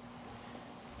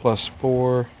 plus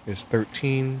 4 is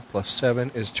 13, plus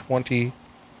 7 is 20.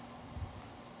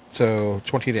 So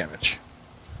 20 damage.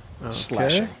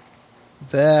 Slashing.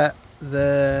 that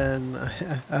then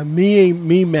me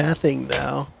mathing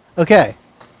now. Okay.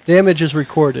 Damage is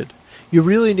recorded. You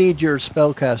really need your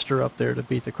spellcaster up there to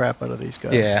beat the crap out of these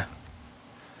guys. Yeah.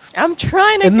 I'm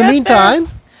trying to In the get meantime,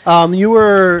 you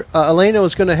were Elena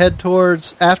was going to head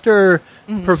towards after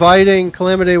providing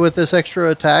Calamity with this extra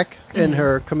attack in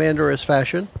her commanderous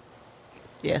fashion.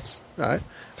 Yes. All right.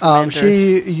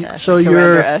 Commanderous So Commander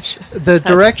you're Ash. the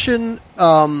direction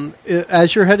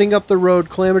as you're heading up the road.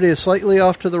 Calamity is slightly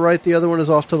off to the right. The other one is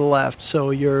off to the left.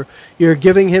 So you're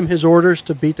giving him his orders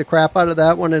to beat the crap out of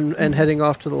that one and heading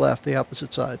off to the left, the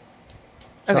opposite side.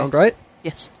 Okay. Sound right?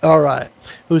 Yes. All right.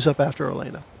 Who's up after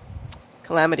Elena?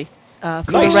 Calamity. For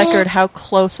Nice. the record, how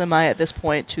close am I at this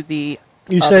point to the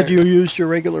You other? said you used your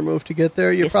regular move to get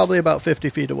there. You're Yes. probably about 50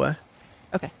 feet away.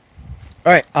 Okay.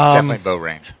 All right. Definitely bow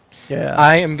range. Yeah.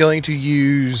 I am going to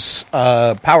use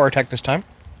power attack this time.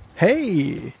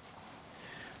 Hey.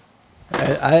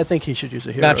 I think he should use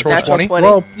a hero. Natural die. 20.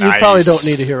 Well, you probably Nice. don't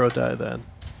need a hero die then.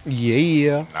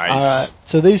 Yeah. Nice. All right.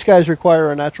 So these guys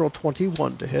require a natural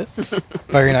 21 to hit.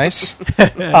 Very nice.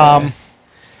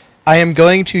 I am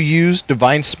going to use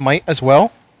Divine Smite as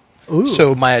well. Ooh.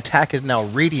 So my attack is now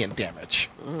radiant damage.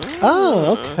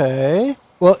 Oh, okay.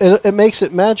 Well, it makes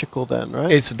it magical then,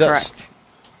 right? It does. Correct.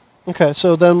 Okay,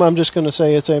 so then I'm just going to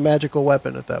say it's a magical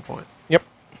weapon at that point. Yep.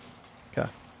 Okay.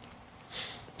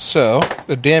 So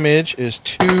the damage is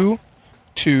 2,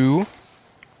 2,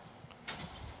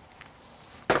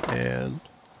 And,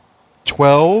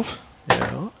 12,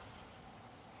 yeah,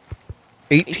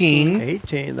 18,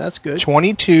 18, that's good.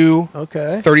 22,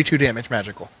 Okay. 32 damage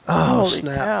magical. Oh, Holy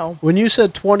snap. cow. When you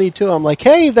said 22, I'm like,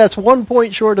 hey, that's 1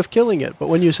 point short of killing it. But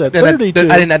when you said And I 32...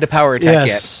 didn't add the power attack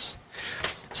yet.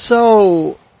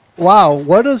 So, wow,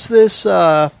 what is this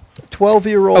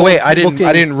 12-year-old Oh wait, I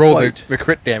didn't roll white? the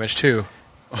crit damage too.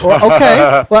 Well,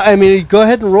 okay. Well, I mean, go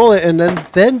ahead and roll it, and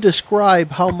then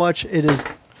describe how much it is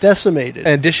decimated.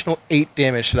 An additional 8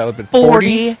 damage, so that would have been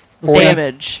 40 40.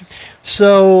 damage.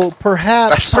 So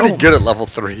perhaps That's pretty good at level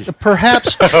 3.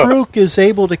 perhaps Truk is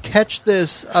able to catch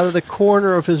this out of the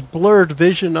corner of his blurred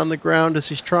vision on the ground as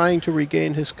he's trying to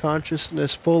regain his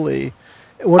consciousness fully.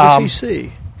 What does he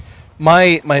see?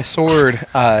 My sword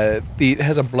it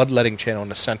has a bloodletting channel in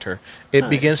the center. It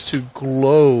begins to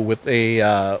glow with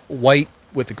a white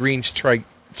with a green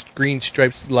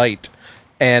stripes light,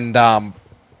 and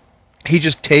he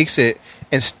just takes it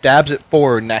and stabs it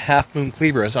forward, and that half moon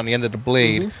cleaver is on the end of the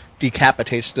blade,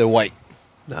 decapitates the white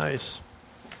Nice.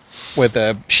 with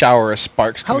a shower of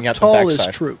sparks How coming out the tall is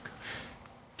backside. Truk?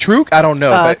 Truk, I don't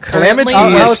know, but currently- Calamity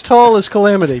How is tall is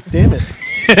Calamity? Damn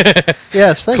it.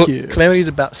 Yes, thank you. Calamity is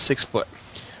about 6 foot.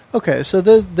 Okay, so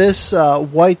this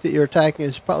white that you're attacking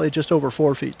is probably just over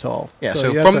 4 feet tall. Yeah, you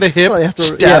so have from to- the hip, probably have to-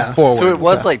 stab yeah. forward. So it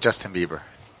was Okay. like Justin Bieber.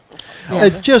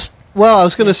 I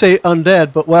was going to say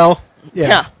undead, but well,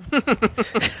 yeah. For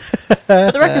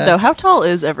the record, though, how tall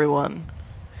is everyone?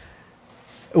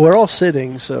 We're all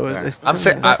sitting, so Yeah. it's, I'm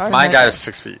saying my guy is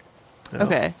 6 feet.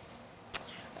 Okay.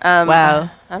 Um, Wow.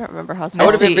 I don't remember how I would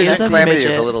tall have Nessie envisioned is a Calamity as a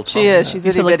midget. little she taller. is. She's You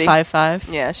itty said like bitty. 5'5",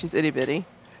 Yeah, she's itty bitty.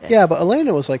 Yeah, but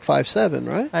Elena was like 5'7",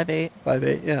 right? 5'8".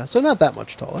 5'8", yeah. So not that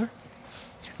much taller.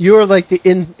 You were like the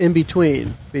in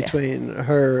between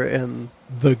her and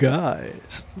the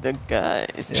guys. The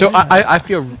guys. So I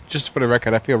feel, just for the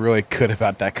record, I feel really good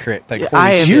about that crit. Like, Yeah, holy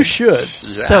I am- You should.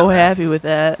 So happy with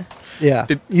that. Yeah.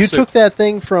 Did- You so- took that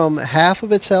thing from half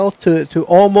of its health to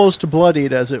almost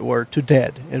bloodied, as it were, to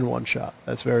dead in one shot.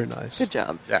 That's very nice. Good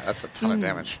job. Yeah, that's a ton of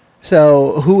damage.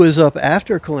 So who is up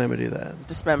after Calamity then?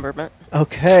 Dismemberment.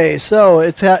 Okay, so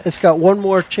it's got one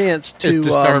more chance Is to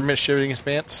dismemberment shivering his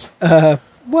pants?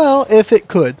 well, if it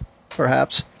could,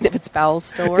 perhaps. If its bowels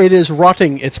still work. It is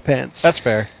rotting its pants. That's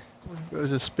fair. I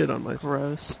just spit on my.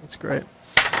 Gross. That's great.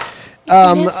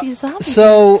 Nasty zombie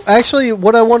So pants. actually,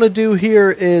 what I want to do here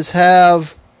is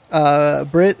have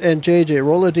Britt and JJ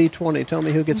roll a d20. Tell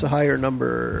me who gets a higher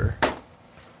number.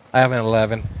 I have an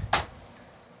 11. I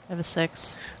have a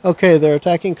 6. Okay, they're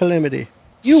attacking Calamity.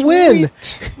 You win,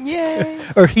 Yay.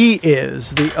 or he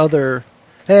is the other.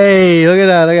 Hey, look at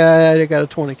that! I got a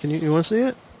 20. You want to see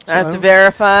it? I have to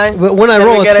verify. But when I Then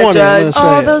roll we a get a 20, I'm going judge. to say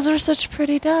Oh, it. those are such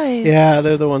pretty dice. Yeah,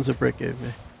 they're the ones that Britt gave me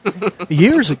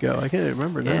years ago. I can't even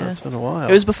remember now. Yeah. It's been a while.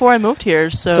 It was before I moved here,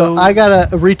 so I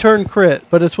got a return crit,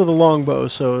 but it's with a longbow,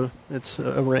 so it's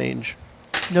a range.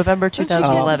 November Don't you get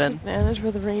 2011. disadvantage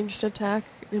with a ranged attack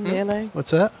in melee?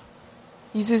 What's that?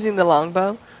 He's using the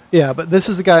longbow. Yeah, but this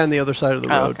is the guy on the other side of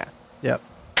the Oh, road. okay. Yep.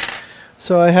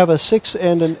 So I have a 6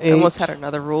 and an 8 Almost had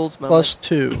another rules moment. plus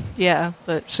 2. Yeah,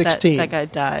 but 16. That guy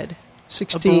died.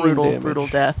 16 A brutal, damage. brutal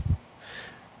death.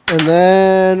 And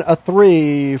then a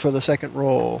 3 for the second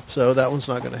roll. So that one's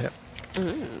not going to hit.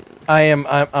 I'm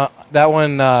that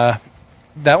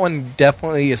one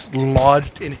definitely is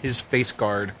lodged in his face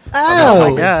guard. Ow! Oh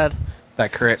my god.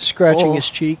 That crit. Scratching Oh. his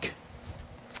cheek.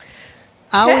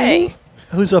 Ow! Okay.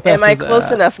 Who's up Am after I that? close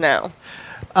enough now?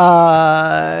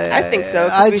 I think so,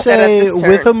 'cause I'd we set up say this turn.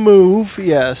 with a move,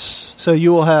 yes. So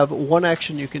you will have one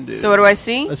action you can do. So what do I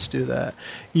see? Let's do that.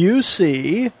 You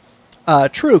see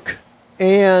Truk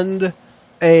and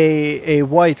a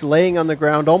white laying on the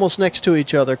ground almost next to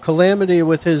each other. Calamity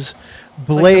with his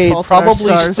blade Fault in Our probably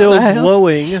Stars still style.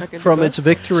 glowing Fucking from good. its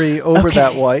victory over Okay.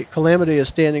 that white. Calamity is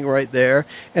standing right there.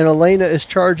 And Elena is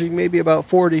charging maybe about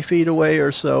 40 feet away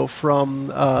or so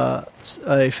from a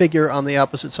figure on the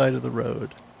opposite side of the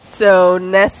road. So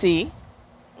Nessie,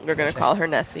 we're going to call her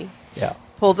Nessie, Yeah.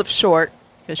 pulls up short.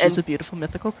 Because she's And a beautiful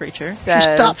mythical creature. Says,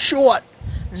 She stopped short.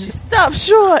 She stopped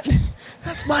short.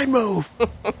 That's my move.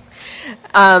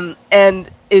 And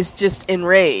is just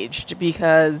enraged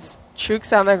because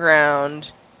Truk's on the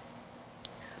ground.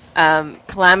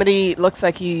 Calamity looks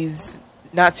like he's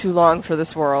not too long for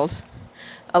this world.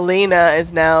 Elena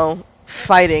is now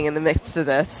fighting in the midst of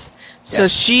this. So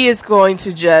Yes. she is going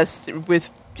to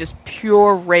with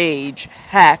pure rage,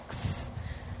 hex.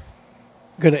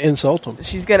 Going to insult him.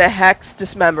 She's going to hex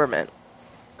dismemberment.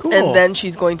 Cool. And then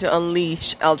she's going to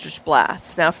unleash Eldritch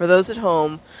Blast. Now, for those at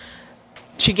home,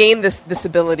 she gained this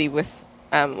ability with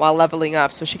while leveling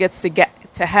up, so she gets to get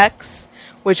to Hex,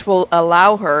 which will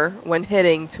allow her, when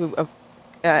hitting, to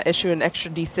issue an extra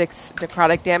D6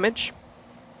 necrotic damage.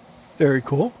 Very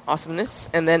cool. Awesomeness,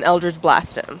 and then Eldritch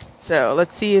Blast him. So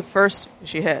let's see if first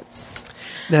she hits.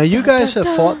 Now, you guys have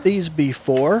fought these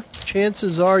before.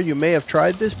 Chances are you may have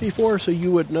tried this before, so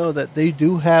you would know that they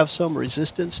do have some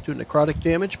resistance to necrotic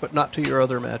damage, but not to your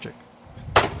other magic.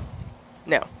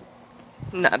 No,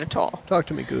 not at all. Talk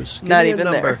to me, Goose. Give Not me a even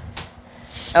number. there.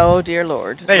 Oh dear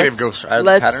Lord! Negative Ghost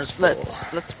Rider patterns full.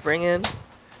 Let's bring in.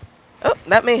 Oh,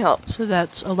 that may help. So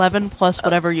that's 11 plus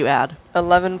whatever you add.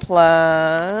 11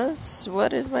 plus.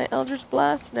 What is my Eldritch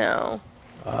Blast now?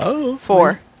 Oh.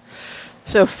 4.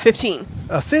 So 15.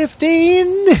 A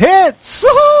 15 hits!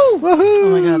 Woohoo! Woohoo!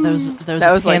 Oh my god,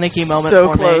 that was a like, panicky moment so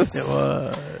for close. It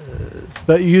was.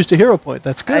 But you used a hero point.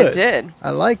 That's good. I did. I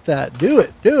like that. Do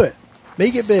it. Do it.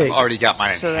 Make it big. I've already got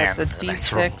mine So in hand. that's a for the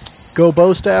next roll. D6 Go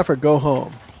bow staff or go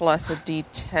home. plus a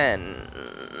D10.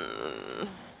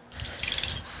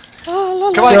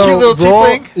 Oh, Come on, cute little roll-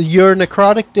 tiefling. your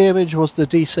necrotic damage was the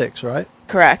D6, right?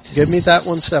 Correct. Give me that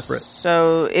one separate.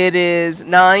 So it is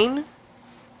 9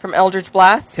 from Eldritch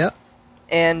Blast. Yep.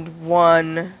 And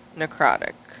 1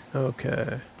 necrotic.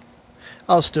 Okay.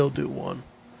 I'll still do one.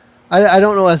 I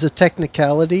don't know as a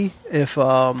technicality if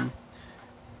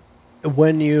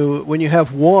when you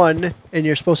have one and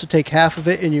you're supposed to take half of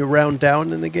it and you round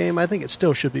down in the game, I think it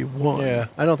still should be one. Yeah.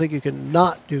 I don't think you can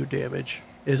not do damage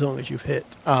as long as you've hit.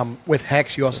 With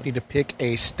Hex, you also need to pick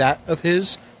a stat of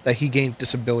his that he gained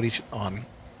disability on.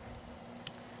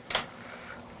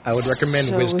 I would recommend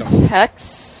so Wisdom. With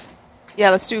Hex.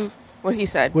 Yeah, let's do What he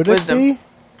said. Would Wisdom. it be?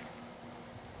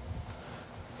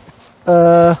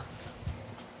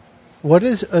 What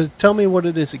is? Tell me what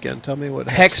it is again. Tell me what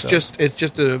Hex does. it's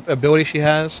just an ability she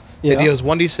has. Yeah. It deals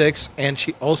 1d6, and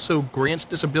she also grants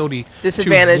this ability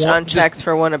Disadvantage to on checks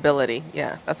for one ability.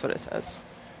 Yeah, that's what it says.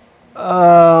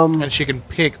 and she can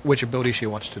pick which ability she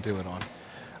wants to do it on.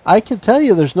 I can tell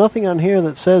you, there's nothing on here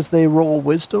that says they roll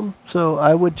wisdom, so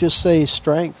I would just say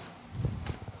strength.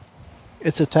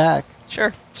 It's attack. Sure.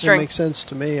 It Strength. makes sense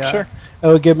to me. Sure. It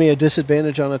would give me a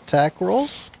disadvantage on attack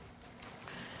rolls.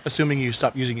 Assuming you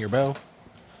stop using your bow.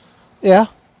 Yeah.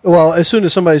 Well, as soon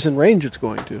as somebody's in range, it's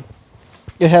going to.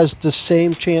 It has the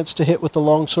same chance to hit with the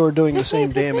longsword doing the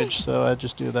same damage, so I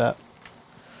just do that.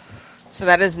 So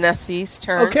that is Nessie's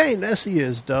turn. Okay, Nessie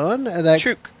is done, and that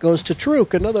Truk. goes to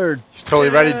Truk. Another. He's totally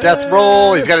ready. Death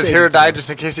roll. He's got his Save hero die throw. just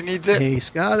in case he needs it. He's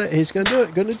got it. He's going to do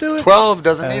it. Going to do it. 12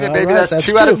 doesn't need it, All baby. right, That's that's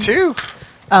 2 out of two. 2. For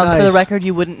the Nice. record,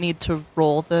 you wouldn't need to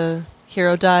roll the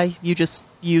hero die. You just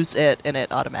use it, and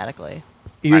it automatically.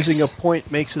 Using Nice. a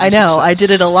point makes it. I a know. I success.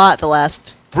 did it a lot the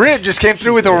last. Britt just came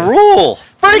through with a rule.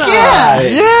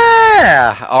 Nice.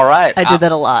 Yeah. All right. I did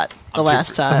that a lot the I'm last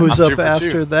super- time. Who's I'm up 2 for 2.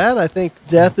 after that? I think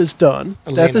Death is done.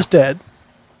 Elena. Death is dead.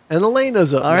 And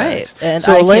Elena's up All right. next. And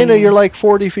so, I Elena, can- you're like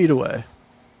 40 feet away.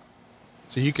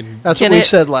 So you can. That's Can what we it-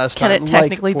 said last Can time. it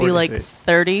technically be 40 like feet.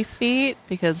 30 feet?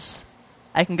 Because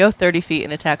I can go 30 feet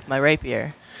and attack with my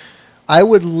rapier. I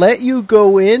would let you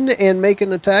go in and make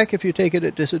an attack if you take it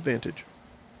at disadvantage.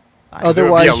 Fine. Because it would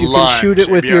be Otherwise, a you can lunge. shoot it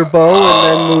It'd with be your a- bow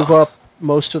and then move up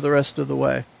most of the rest of the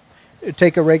way.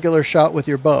 Take a regular shot with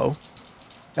your bow.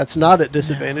 That's not at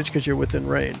disadvantage because you're within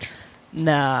range.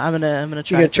 Nah, I'm gonna You try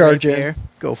can with the charge rapier. in.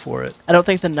 Go for it. I don't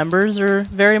think the numbers are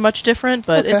very much different,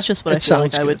 but Okay. it's just what It I feel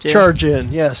like sounds I would good. do. Charge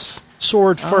in, yes.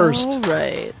 Sword first. All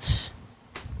right.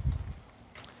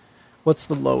 What's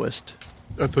the lowest?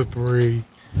 That's a 3.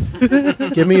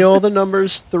 Give me all the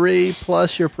numbers. 3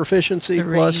 plus your proficiency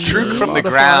 3 plus your Truk from the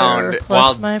modifier. ground Plus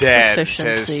while my dead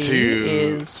proficiency says to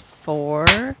is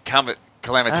 4,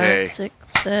 Calamity. 5, 6,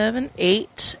 7,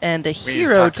 8, and a We need to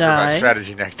hero talk to her about die.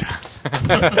 strategy next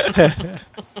time.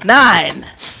 9.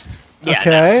 Yeah, Okay.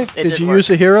 no, it Did didn't you work. use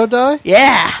a hero die?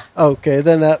 Yeah. Okay,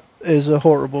 then that is a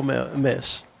horrible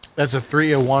miss. That's a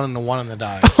 3, a 1, and a 1 on the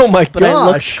dice. Oh my But I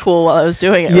looked gosh. cool while I was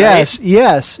doing it. Yes,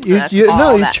 yes. That's No,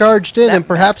 all you that- charged in, that and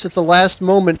perhaps at the matters. last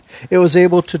moment, it was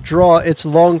able to draw its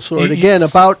longsword You- again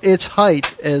about its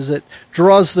height as it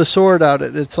draws the sword out.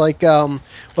 It's like,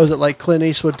 was it like Clint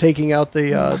Eastwood taking out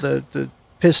the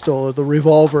pistol or the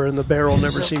revolver, and the barrel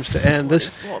never seems to end.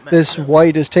 This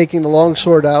white is taking the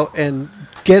longsword out and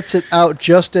gets it out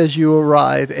just as you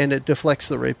arrive, and it deflects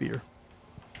the rapier.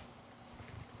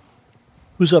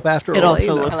 Who's up after It Elena?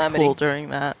 also looked Calamity. cool during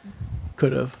that.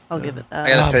 Could have. I'll give it that. I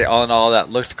gotta say, all in all, that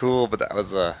looked cool, but that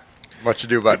was much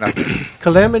ado about nothing.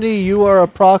 Calamity, you are Shush,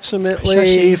 approximately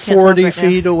you can't talk 40 right now.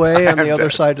 feet away on the I'm other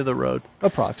dead. side of the road.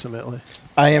 Approximately.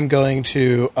 I am going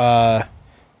to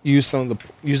use some of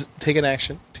the take an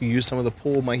action to use some of the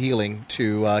pool of my healing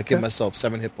to give myself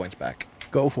 7 hit points back.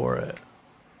 Go for it.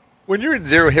 When you're at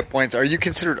 0 hit points, are you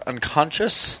considered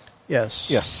unconscious? Yes.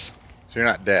 Yes. So you're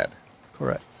not dead.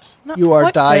 Correct. Not You are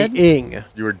quite dead. dying.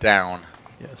 You were down.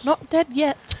 Yes. Not dead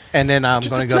yet. And then I'm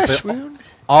Just going a to go flesh up wound.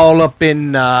 all up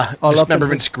in All up in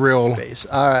Dismemberment's his grill. Base.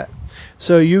 All right.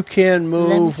 So you can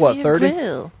move, what, 30?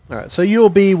 Grill. All right. So you'll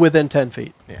be within 10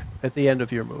 feet Yeah. at the end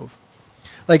of your move.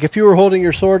 Like if you were holding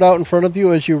your sword out in front of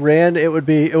you as you ran, it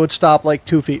would stop like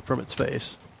 2 feet from its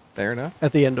face Fair enough.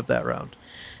 at the end of that round.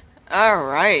 All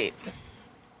right.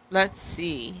 Let's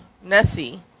see.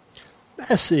 Nessie.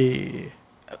 Nessie.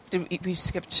 We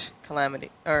skipped Calamity.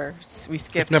 Or we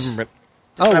skipped... Dismemberment.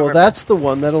 Oh, well, Dismemberment. that's the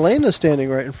one that Elena's standing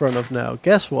right in front of now.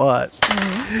 Guess what?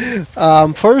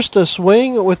 First, a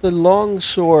swing with the long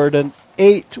sword, an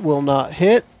 8 will not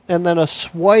hit. And then a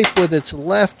swipe with its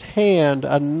left hand,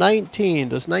 a 19.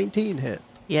 Does 19 hit?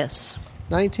 Yes.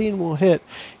 19 will hit.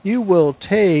 You will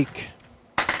take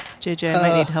JJ, I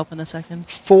might need help in a second.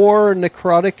 4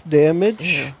 necrotic damage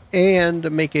Ew.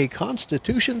 and make a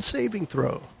Constitution saving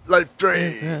throw. Life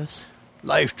drain. Gross.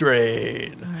 Life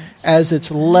drain. Alright, so As its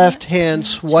left hand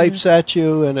swipes at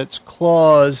you and its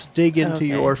claws dig into Okay.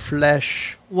 your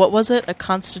flesh. What was it? A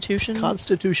Constitution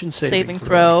Constitution saving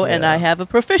throw, and yeah. I have a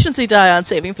proficiency die on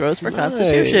saving throws for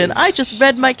Constitution. Nice. I just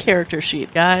read my character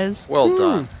sheet, guys. Well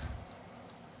done.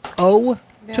 Oh,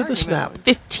 They to are the even snap.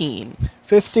 15.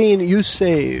 15, you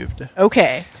saved.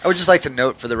 Okay. I would just like to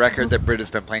note for the record that Britt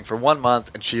has been playing for 1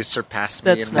 month and she has surpassed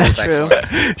me That's in not rules true.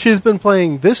 excellence. She's been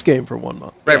playing this game for 1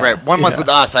 month. Right, right. 1 month Yeah. with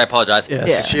us. I apologize. Yes.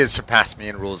 Yeah. She has surpassed me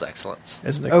in rules excellence.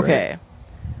 Isn't it great? Okay.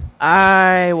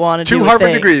 I want to 2 do a Harvard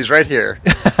thing. degrees right here.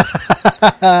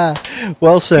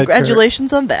 Well said. Kurt.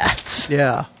 Congratulations on that.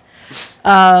 Yeah.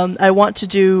 I want to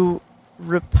do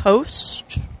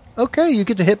riposte. Okay, you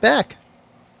get to hit back.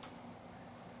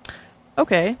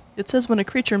 Okay. It says when a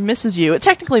creature misses you. It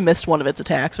technically missed one of its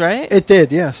attacks, right? It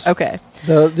did, yes. Okay.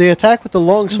 The attack with the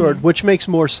longsword, which makes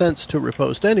more sense to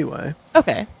riposte anyway.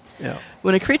 Okay. Yeah.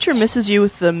 When a creature misses you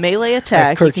with the melee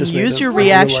attack, Kurt you can just made use a your real-life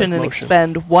reaction and motion.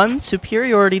 expend 1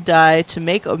 superiority die to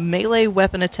make a melee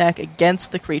weapon attack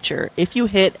against the creature. If you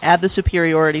hit, add the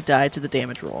superiority die to the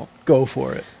damage roll. Go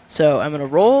for it. So I'm going to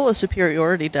roll a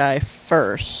superiority die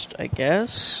first, I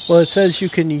guess. Well, it says you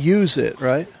can use it,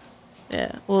 right?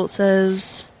 Yeah. Well, it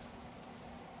says...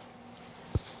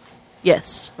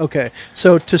 Yes. Okay.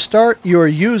 So to start, you're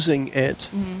using it,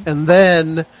 and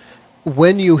then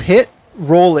when you hit,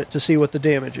 roll it to see what the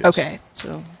damage is. Okay.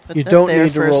 So put You that don't there need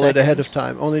to for a roll it ahead second. of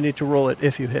time. Only need to roll it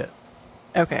if you hit.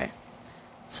 Okay.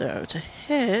 So to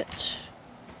hit,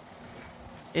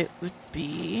 it would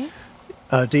be...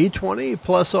 D20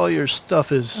 plus all your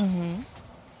stuff is...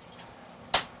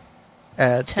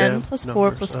 Add 10 them plus 4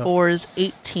 numbers plus up. 4 is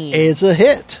 18. It's a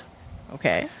hit.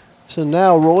 Okay. So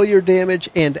now roll your damage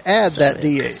and add So that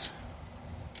it's D8.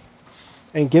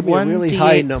 And give me a 1 really D8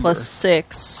 high number. plus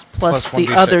 6 plus Plus 1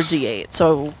 the other D6. D8.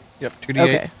 So, Yep, 2d8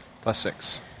 Okay. plus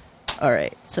 6. all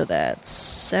right. So that's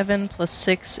 7 plus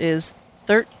 6 is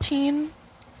 13.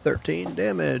 13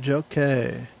 damage,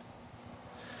 okay.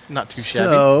 Not too shabby.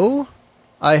 So,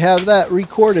 I have that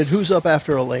recorded. Who's up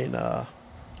after Elena?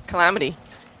 Calamity.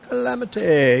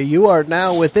 Calamity, you are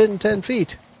now within 10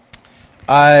 feet.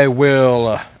 I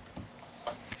will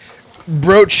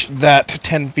broach that to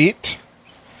 10 feet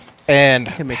and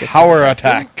Can make a power turn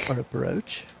attack. Or a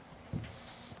brooch.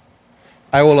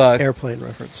 I will Airplane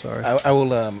reference, sorry. I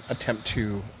will attempt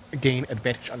to gain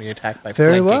advantage on the attack by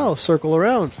Very flanking. well, circle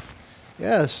around.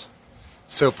 Yes.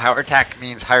 So power attack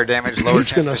means higher damage, lower He's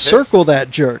chance going to to hit. circle that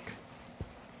jerk.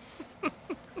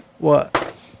 What?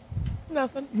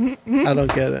 Nothing. I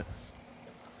don't get it.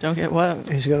 Don't get what?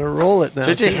 He's going to roll it now.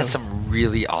 JJ too. has some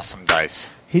really awesome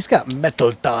dice. He's got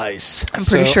metal dice. I'm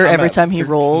pretty So sure I'm every at time he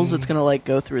 13. rolls, it's going to like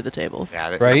go through the table.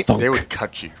 Yeah, Right? They would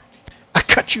cut you. I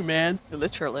cut you, man.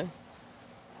 Literally.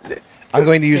 I'm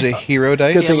going to use a hero Good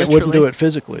dice thing it wouldn't literally. do it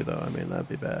physically, though. I mean, that'd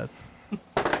be bad.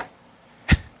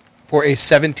 for a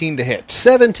 17 to hit.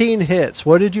 17 hits.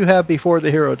 What did you have before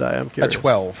the hero die? I'm curious.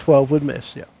 12. 12 would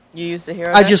miss, yeah. You use the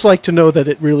hero. I die? just like to know that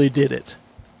it really did it.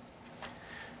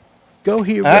 Go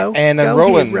hero. And I'm Go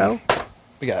rolling. hero.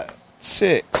 We got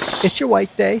 6, It's your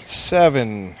white day.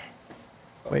 7,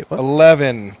 Wait, what?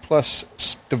 11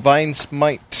 plus divine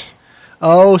smite.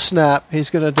 Oh, snap. He's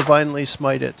going to divinely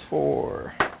smite it.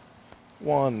 4,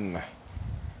 1.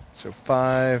 So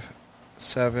 5,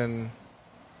 7,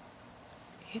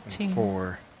 18.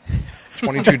 4.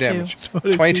 22 damage.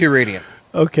 22 radiant.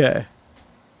 Okay.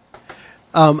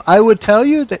 I would tell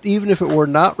you that even if it were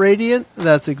not radiant,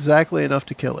 that's exactly enough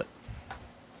to kill it.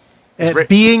 Is At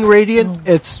being radiant,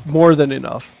 it's more than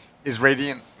enough. Is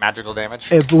radiant magical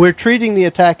damage? If we're treating the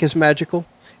attack as magical,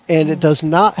 and it does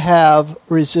not have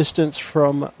resistance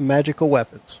from magical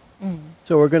weapons.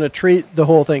 So we're going to treat the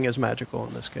whole thing as magical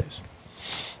in this case.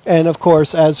 And of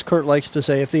course, as Kurt likes to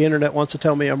say, if the internet wants to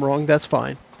tell me I'm wrong, that's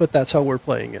fine. But that's how we're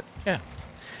playing it. Yeah.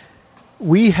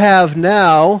 We have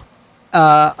now,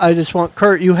 I just want,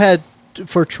 Kurt, you had,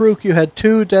 for Truk, you had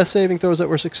 2 death saving throws that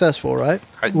were successful, right?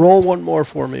 Right. Roll one more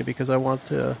for me because I want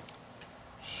to,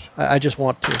 I just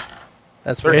want to.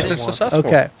 That's what I It's want. successful.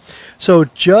 Okay. So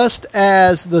just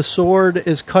as the sword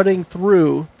is cutting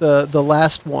through the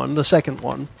last one, the second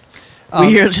one, We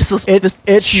hear just this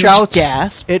it huge shouts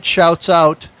gasp. It shouts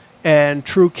out, and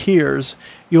Truk hears,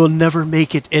 "You'll never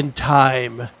make it in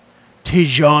time.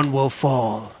 Tijon will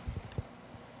fall."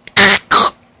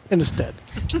 And it's dead.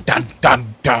 Dun,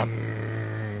 dun,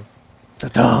 dun.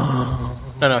 Ta-da.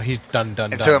 No, he's done,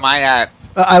 done, And done. so am I at...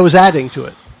 I was adding to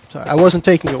it. Sorry, I wasn't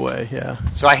taking away. Yeah.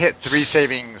 So I hit 3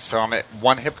 savings, so I'm at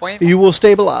 1 hit point? You will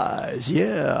stabilize.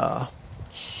 Yeah.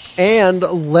 And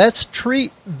let's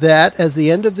treat that as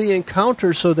the end of the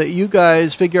encounter so that you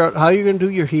guys figure out how you're going to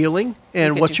do your healing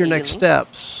and can what's do your next healing.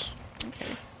 steps.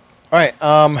 All right,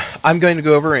 I'm going to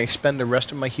go over and expend the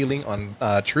rest of my healing on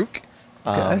Truk.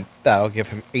 Okay. That'll give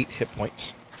him 8 hit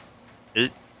points.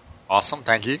 8. Awesome,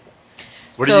 thank you.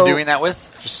 What So- are you doing that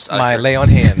with? Just My lay on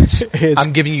hands. His-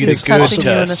 I'm giving you the his good touching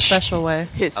you in a touch. special way.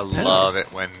 His I love it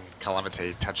when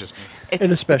Calamity touches me. It's,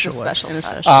 In a special it's way. special In a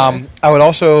touch. special way. I would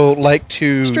also like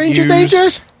to Stranger use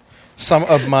danger? some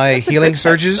of my healing touch,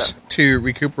 surges to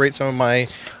recuperate some of my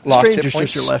lost Stranger's hit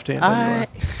points. just your left hand I, anyway.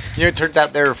 You know, it turns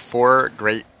out there are 4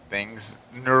 great things,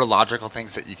 neurological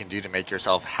things that you can do to make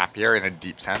yourself happier in a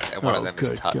deep sense, and one of them is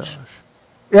good touch. gosh.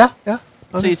 Yeah, yeah.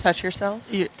 So you touch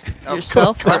yourself? No,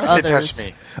 Yourself or Kurt can others? touch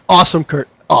me. Awesome, Kurt.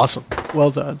 Awesome.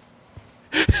 Well done.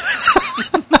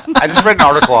 I just read an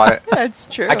article on it. That's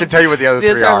true. I can tell you what the other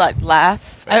These three are are. like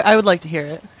laugh. I would like to hear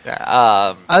it.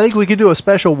 Yeah, I think we could do a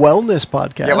special wellness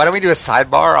podcast. yeah, why don't we do a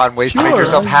sidebar on ways to make Sure.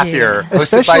 yourself Oh, happier, yeah. hosted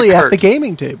Especially by at Kurt. the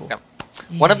gaming table. Yep.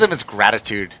 One of them is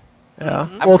gratitude. Yeah.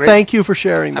 I'm Well, great- thank you for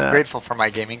sharing I'm that. grateful for my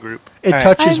gaming group. It All right.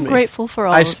 touches I'm me. grateful for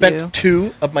all I of spent you.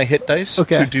 2 of my hit dice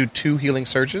Okay. to do 2 healing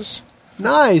surges.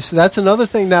 Nice. That's another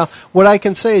thing. Now, what I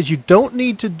can say is you don't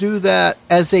need to do that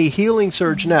as a healing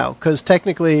surge now, because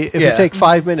technically, if you Yeah. take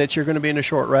 5 minutes, you're going to be in a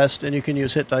short rest, and you can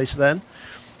use hit dice then.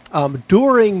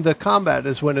 During the combat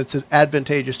is when it's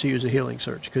advantageous to use a healing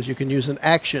surge, because you can use an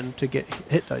action to get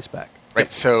hit dice back.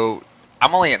 Right, so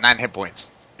I'm only at 9 hit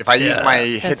points. If I use Yeah. my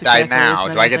hit That's die exactly as now,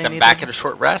 many do I as get I them needed. back in a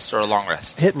short rest or a long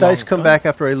rest? Hit dice come back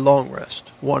after a long rest,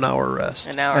 1 hour rest.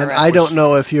 An hour and rest. I don't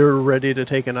know if you're ready to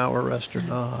take an hour rest or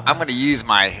not. I'm going to use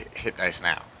my hit dice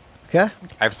now. Okay?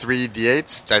 I have 3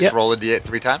 d8s. Do I Yep. just roll a d8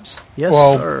 3 times? Yes,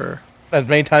 Well- sir. As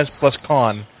many times plus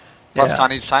con. Plus Yeah.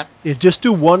 con each time? You just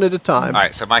do one at a time. All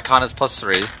right, so my con is plus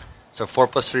 3. So 4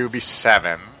 plus 3 would be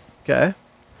 7. Okay?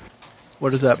 What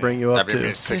does that bring you up That brings me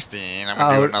to? to 16. I'm going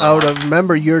to do another Out one. of,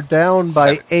 remember, you're down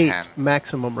by 7, 8 10.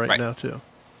 maximum right Right. now, too.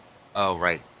 Oh,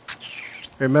 right.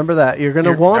 Remember that. You're going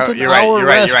to You're- want no, an you're right, hour you're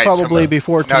right, rest you're right. So probably my-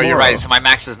 before tomorrow. No, you're right. So my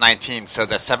max is 19, so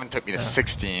the 7 took me to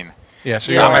 16. Yeah, so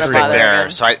So you're I'm don't going to wanna stick bother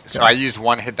there. again. So I used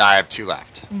 1 hit die. I have 2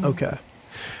 left. Okay.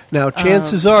 Now,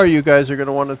 chances are you guys are going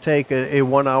to want to take a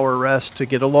 1 hour rest to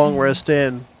get a long rest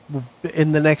in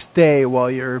the next day while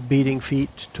you're beating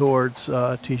feet towards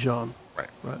Tijon. Right.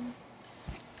 Right.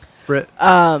 Britt.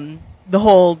 The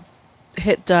whole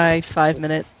hit die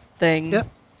 5-minute thing. Yep.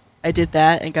 I did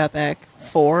that and got back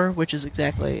 4, which is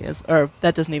exactly as, or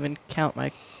that doesn't even count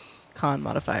my con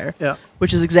modifier. Yeah.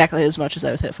 Which is exactly as much as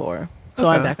I was hit for. So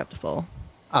I'm Okay. back up to full.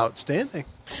 Outstanding.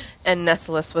 And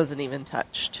Nessalus wasn't even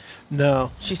touched.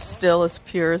 No. She's still as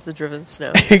pure as the driven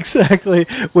snow. Exactly.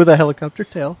 With a helicopter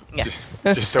tail. Yes.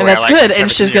 Just the And way I that's like good, my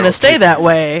and she's 17-year-old going to stay that teens.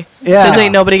 way. Yeah. Because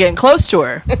ain't nobody getting close to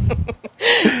her.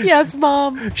 Yes,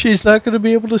 Mom. She's not going to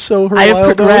be able to sow her I have wild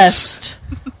oats. progressed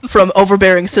from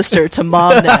overbearing sister to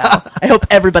mom now. I hope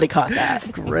everybody caught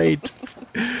that. Great.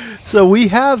 So we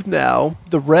have now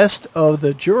the rest of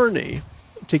the journey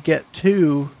to get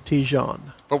to Tijon.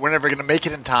 But we're never going to make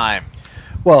it in time.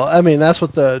 Well, I mean, that's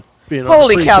what the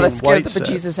Holy cow, that preteen scared white the said.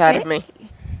 bejesus out of me.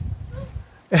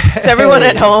 So everyone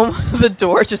at home, the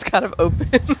door just kind of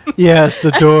opened. Yes,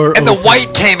 the door. And the opened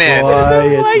white came in.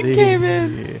 quietly. white came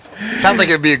in. Sounds like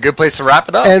it would be a good place to wrap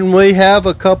it up. And we have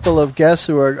a couple of guests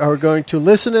who are going to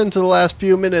listen into the last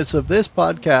few minutes of this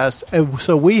podcast. And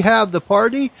so we have the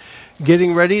party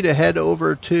getting ready to head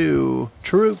over to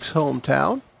Truk's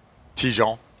hometown,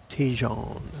 Tijon.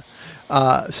 Tijon.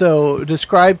 So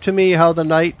describe to me how the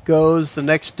night goes the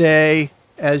next day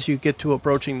as you get to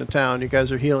approaching the town. You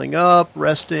guys are healing up,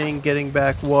 resting, getting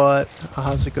back what?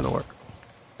 How's it going to work?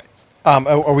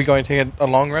 Are we going to take a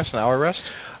long rest, an hour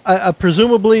rest?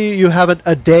 Presumably you have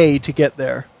a day to get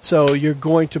there. So you're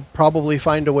going to probably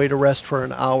find a way to rest for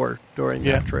an hour during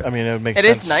that trip. I mean, it would make It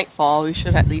sense. is nightfall. We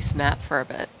should at least nap for a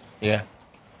bit. Yeah.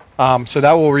 So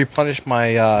that will replenish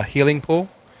my healing pool.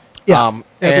 yeah, and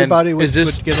everybody would, is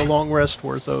this- would get a long rest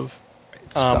worth of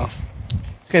stuff.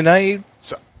 Can I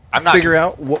So I'm not figure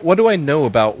out what do I know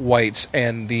about whites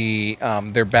and the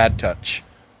their bad touch?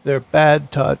 Their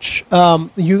bad touch.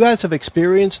 You guys have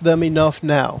experienced them enough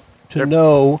now to They're-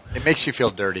 know It makes you feel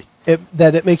dirty.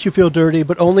 that it makes you feel dirty,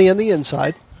 but only on the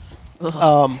inside.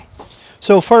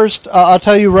 So first, I'll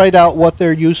tell you right out what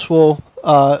their useful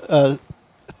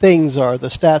things are, the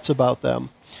stats about them.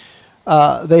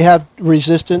 They have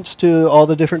resistance to all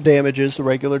the different damages, the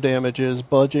regular damages,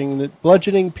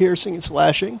 bludgeoning, piercing, and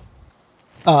slashing.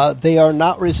 They are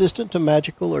not resistant to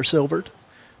magical or silvered.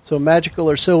 So magical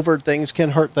or silvered things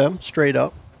can hurt them straight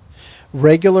up.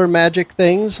 Regular magic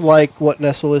things, like what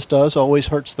Nessalus does, always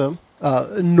hurts them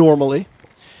normally.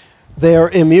 They are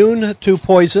immune to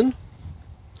poison.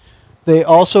 They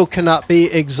also cannot be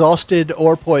exhausted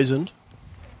or poisoned.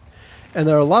 And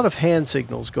there are a lot of hand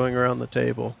signals going around the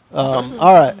table.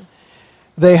 All right.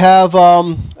 They have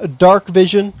dark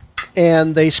vision,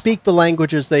 and they speak the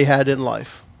languages they had in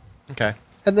life. Okay.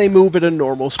 And they move at a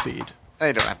normal speed.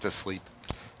 They don't have to sleep.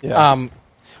 Yeah.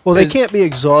 Well, they is- can't be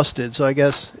exhausted, so I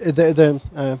guess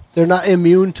they're not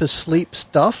immune to sleep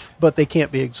stuff, but they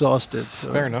can't be exhausted.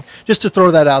 So Fair enough. Just to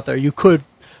throw that out there, you could,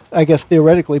 I guess,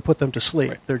 theoretically put them to sleep.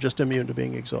 Right. They're just immune to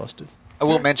being exhausted. I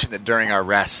will mention that during our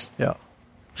rest, Yeah.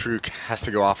 Truk has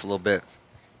to go off a little bit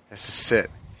has to sit.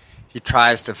 He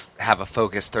tries to have a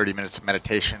focused 30 minutes of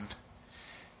meditation.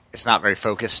 It's not very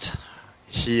focused.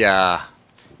 He's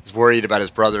worried about his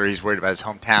brother. He's worried about his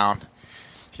hometown.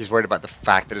 He's worried about the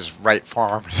fact that his right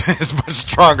forearm is much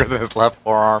stronger than his left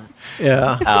forearm.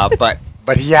 Yeah.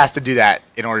 But he has to do that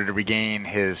in order to regain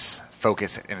his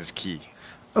focus and his ki.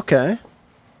 Okay.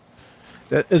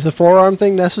 Is the forearm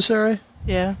thing necessary?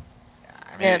 Yeah.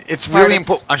 I mean, it's part really of-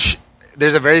 important.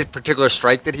 There's a very particular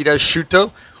strike that he does,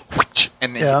 shuto,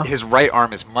 and Yeah. his right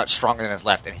arm is much stronger than his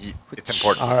left, and it's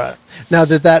important. All right. Now,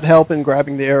 did that help in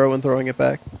grabbing the arrow and throwing it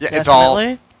back? Yeah, it's all.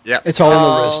 Definitely. Yeah, It's all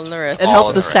All in in the the wrist. wrist. It all helped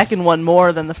in the the wrist. second one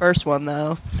more than the first one,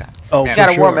 though. Exactly. Oh, Man, for Got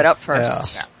to sure. warm it up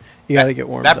first. Yeah. You got to get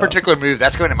warmed that up. particular move,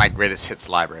 that's going to my greatest hits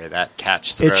library. That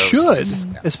catch throws. It should,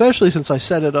 Yeah. especially since I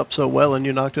set it up so well and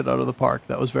you knocked it out of the park.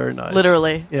 That was very nice.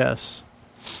 Literally. Yes.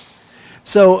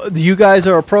 So you guys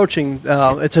are approaching.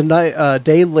 It's a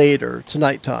day later. It's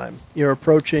nighttime. You're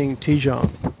approaching Tijong.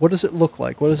 What does it look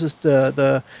like? What is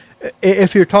this?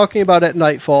 If you're talking about at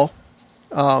nightfall,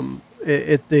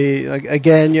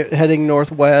 again you're heading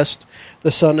northwest.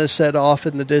 The sun is set off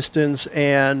in the distance,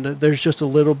 and there's just a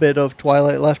little bit of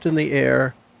twilight left in the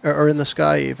air, or in the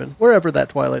sky even, wherever that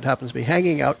twilight happens to be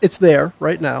hanging out. It's there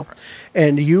right now,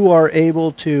 and you are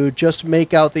able to just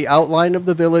make out the outline of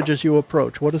the village as you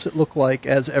approach. What does it look like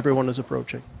as everyone is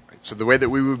approaching? So the way that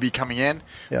we would be coming in,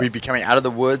 Yeah. we'd be coming out of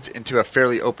the woods into a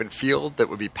fairly open field that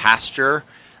would be pasture.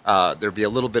 There'd be a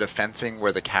little bit of fencing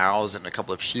where the cows and a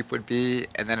couple of sheep would be.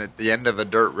 And then at the end of a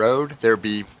dirt road, there'd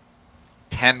be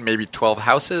 10, maybe 12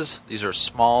 houses. These are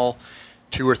small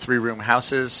 2 or 3 room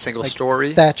houses, single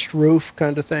story. Thatched roof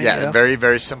kind of thing? Yeah, very,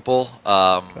 very simple.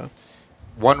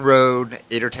 One road,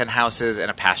 8 or 10 houses, and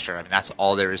a pasture. I mean, that's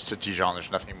all there is to Dijon.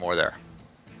 There's nothing more there.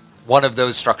 One of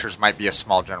those structures might be a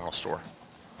small general store.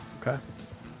 Okay.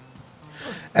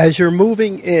 As you're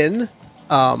moving in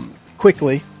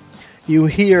quickly, you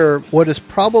hear what is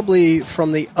probably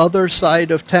from the other side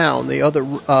of town, the other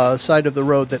side of the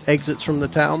road that exits from the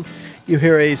town. You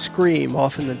hear a scream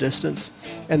off in the distance,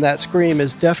 and that scream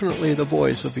is definitely the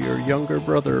voice of your younger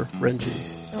brother, Renji.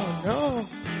 Oh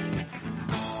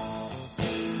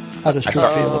How does True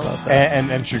feel about that?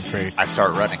 And shoot trade. I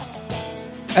start running.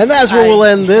 And that's where we'll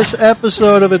end this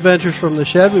episode of Adventures from the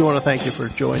Shed. We want to thank you for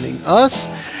joining us,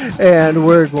 and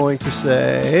we're going to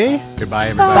say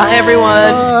Goodbye, no! everybody. Bye,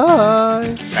 everyone.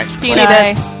 bye. Thanks for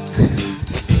Penis.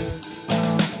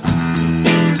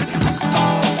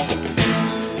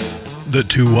 The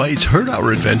two whites hurt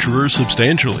our adventurers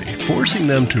substantially, forcing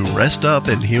them to rest up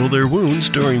and heal their wounds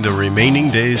during the remaining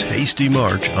day's hasty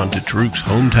march onto Truk's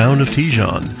hometown of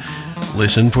Tijan.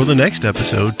 Listen for the next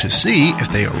episode to see if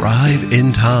they arrive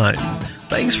in time.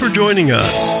 Thanks for joining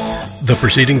us. The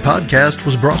preceding podcast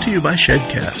was brought to you by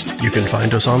Shedcast. You can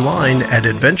find us online at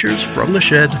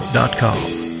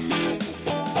adventuresfromtheshed.com.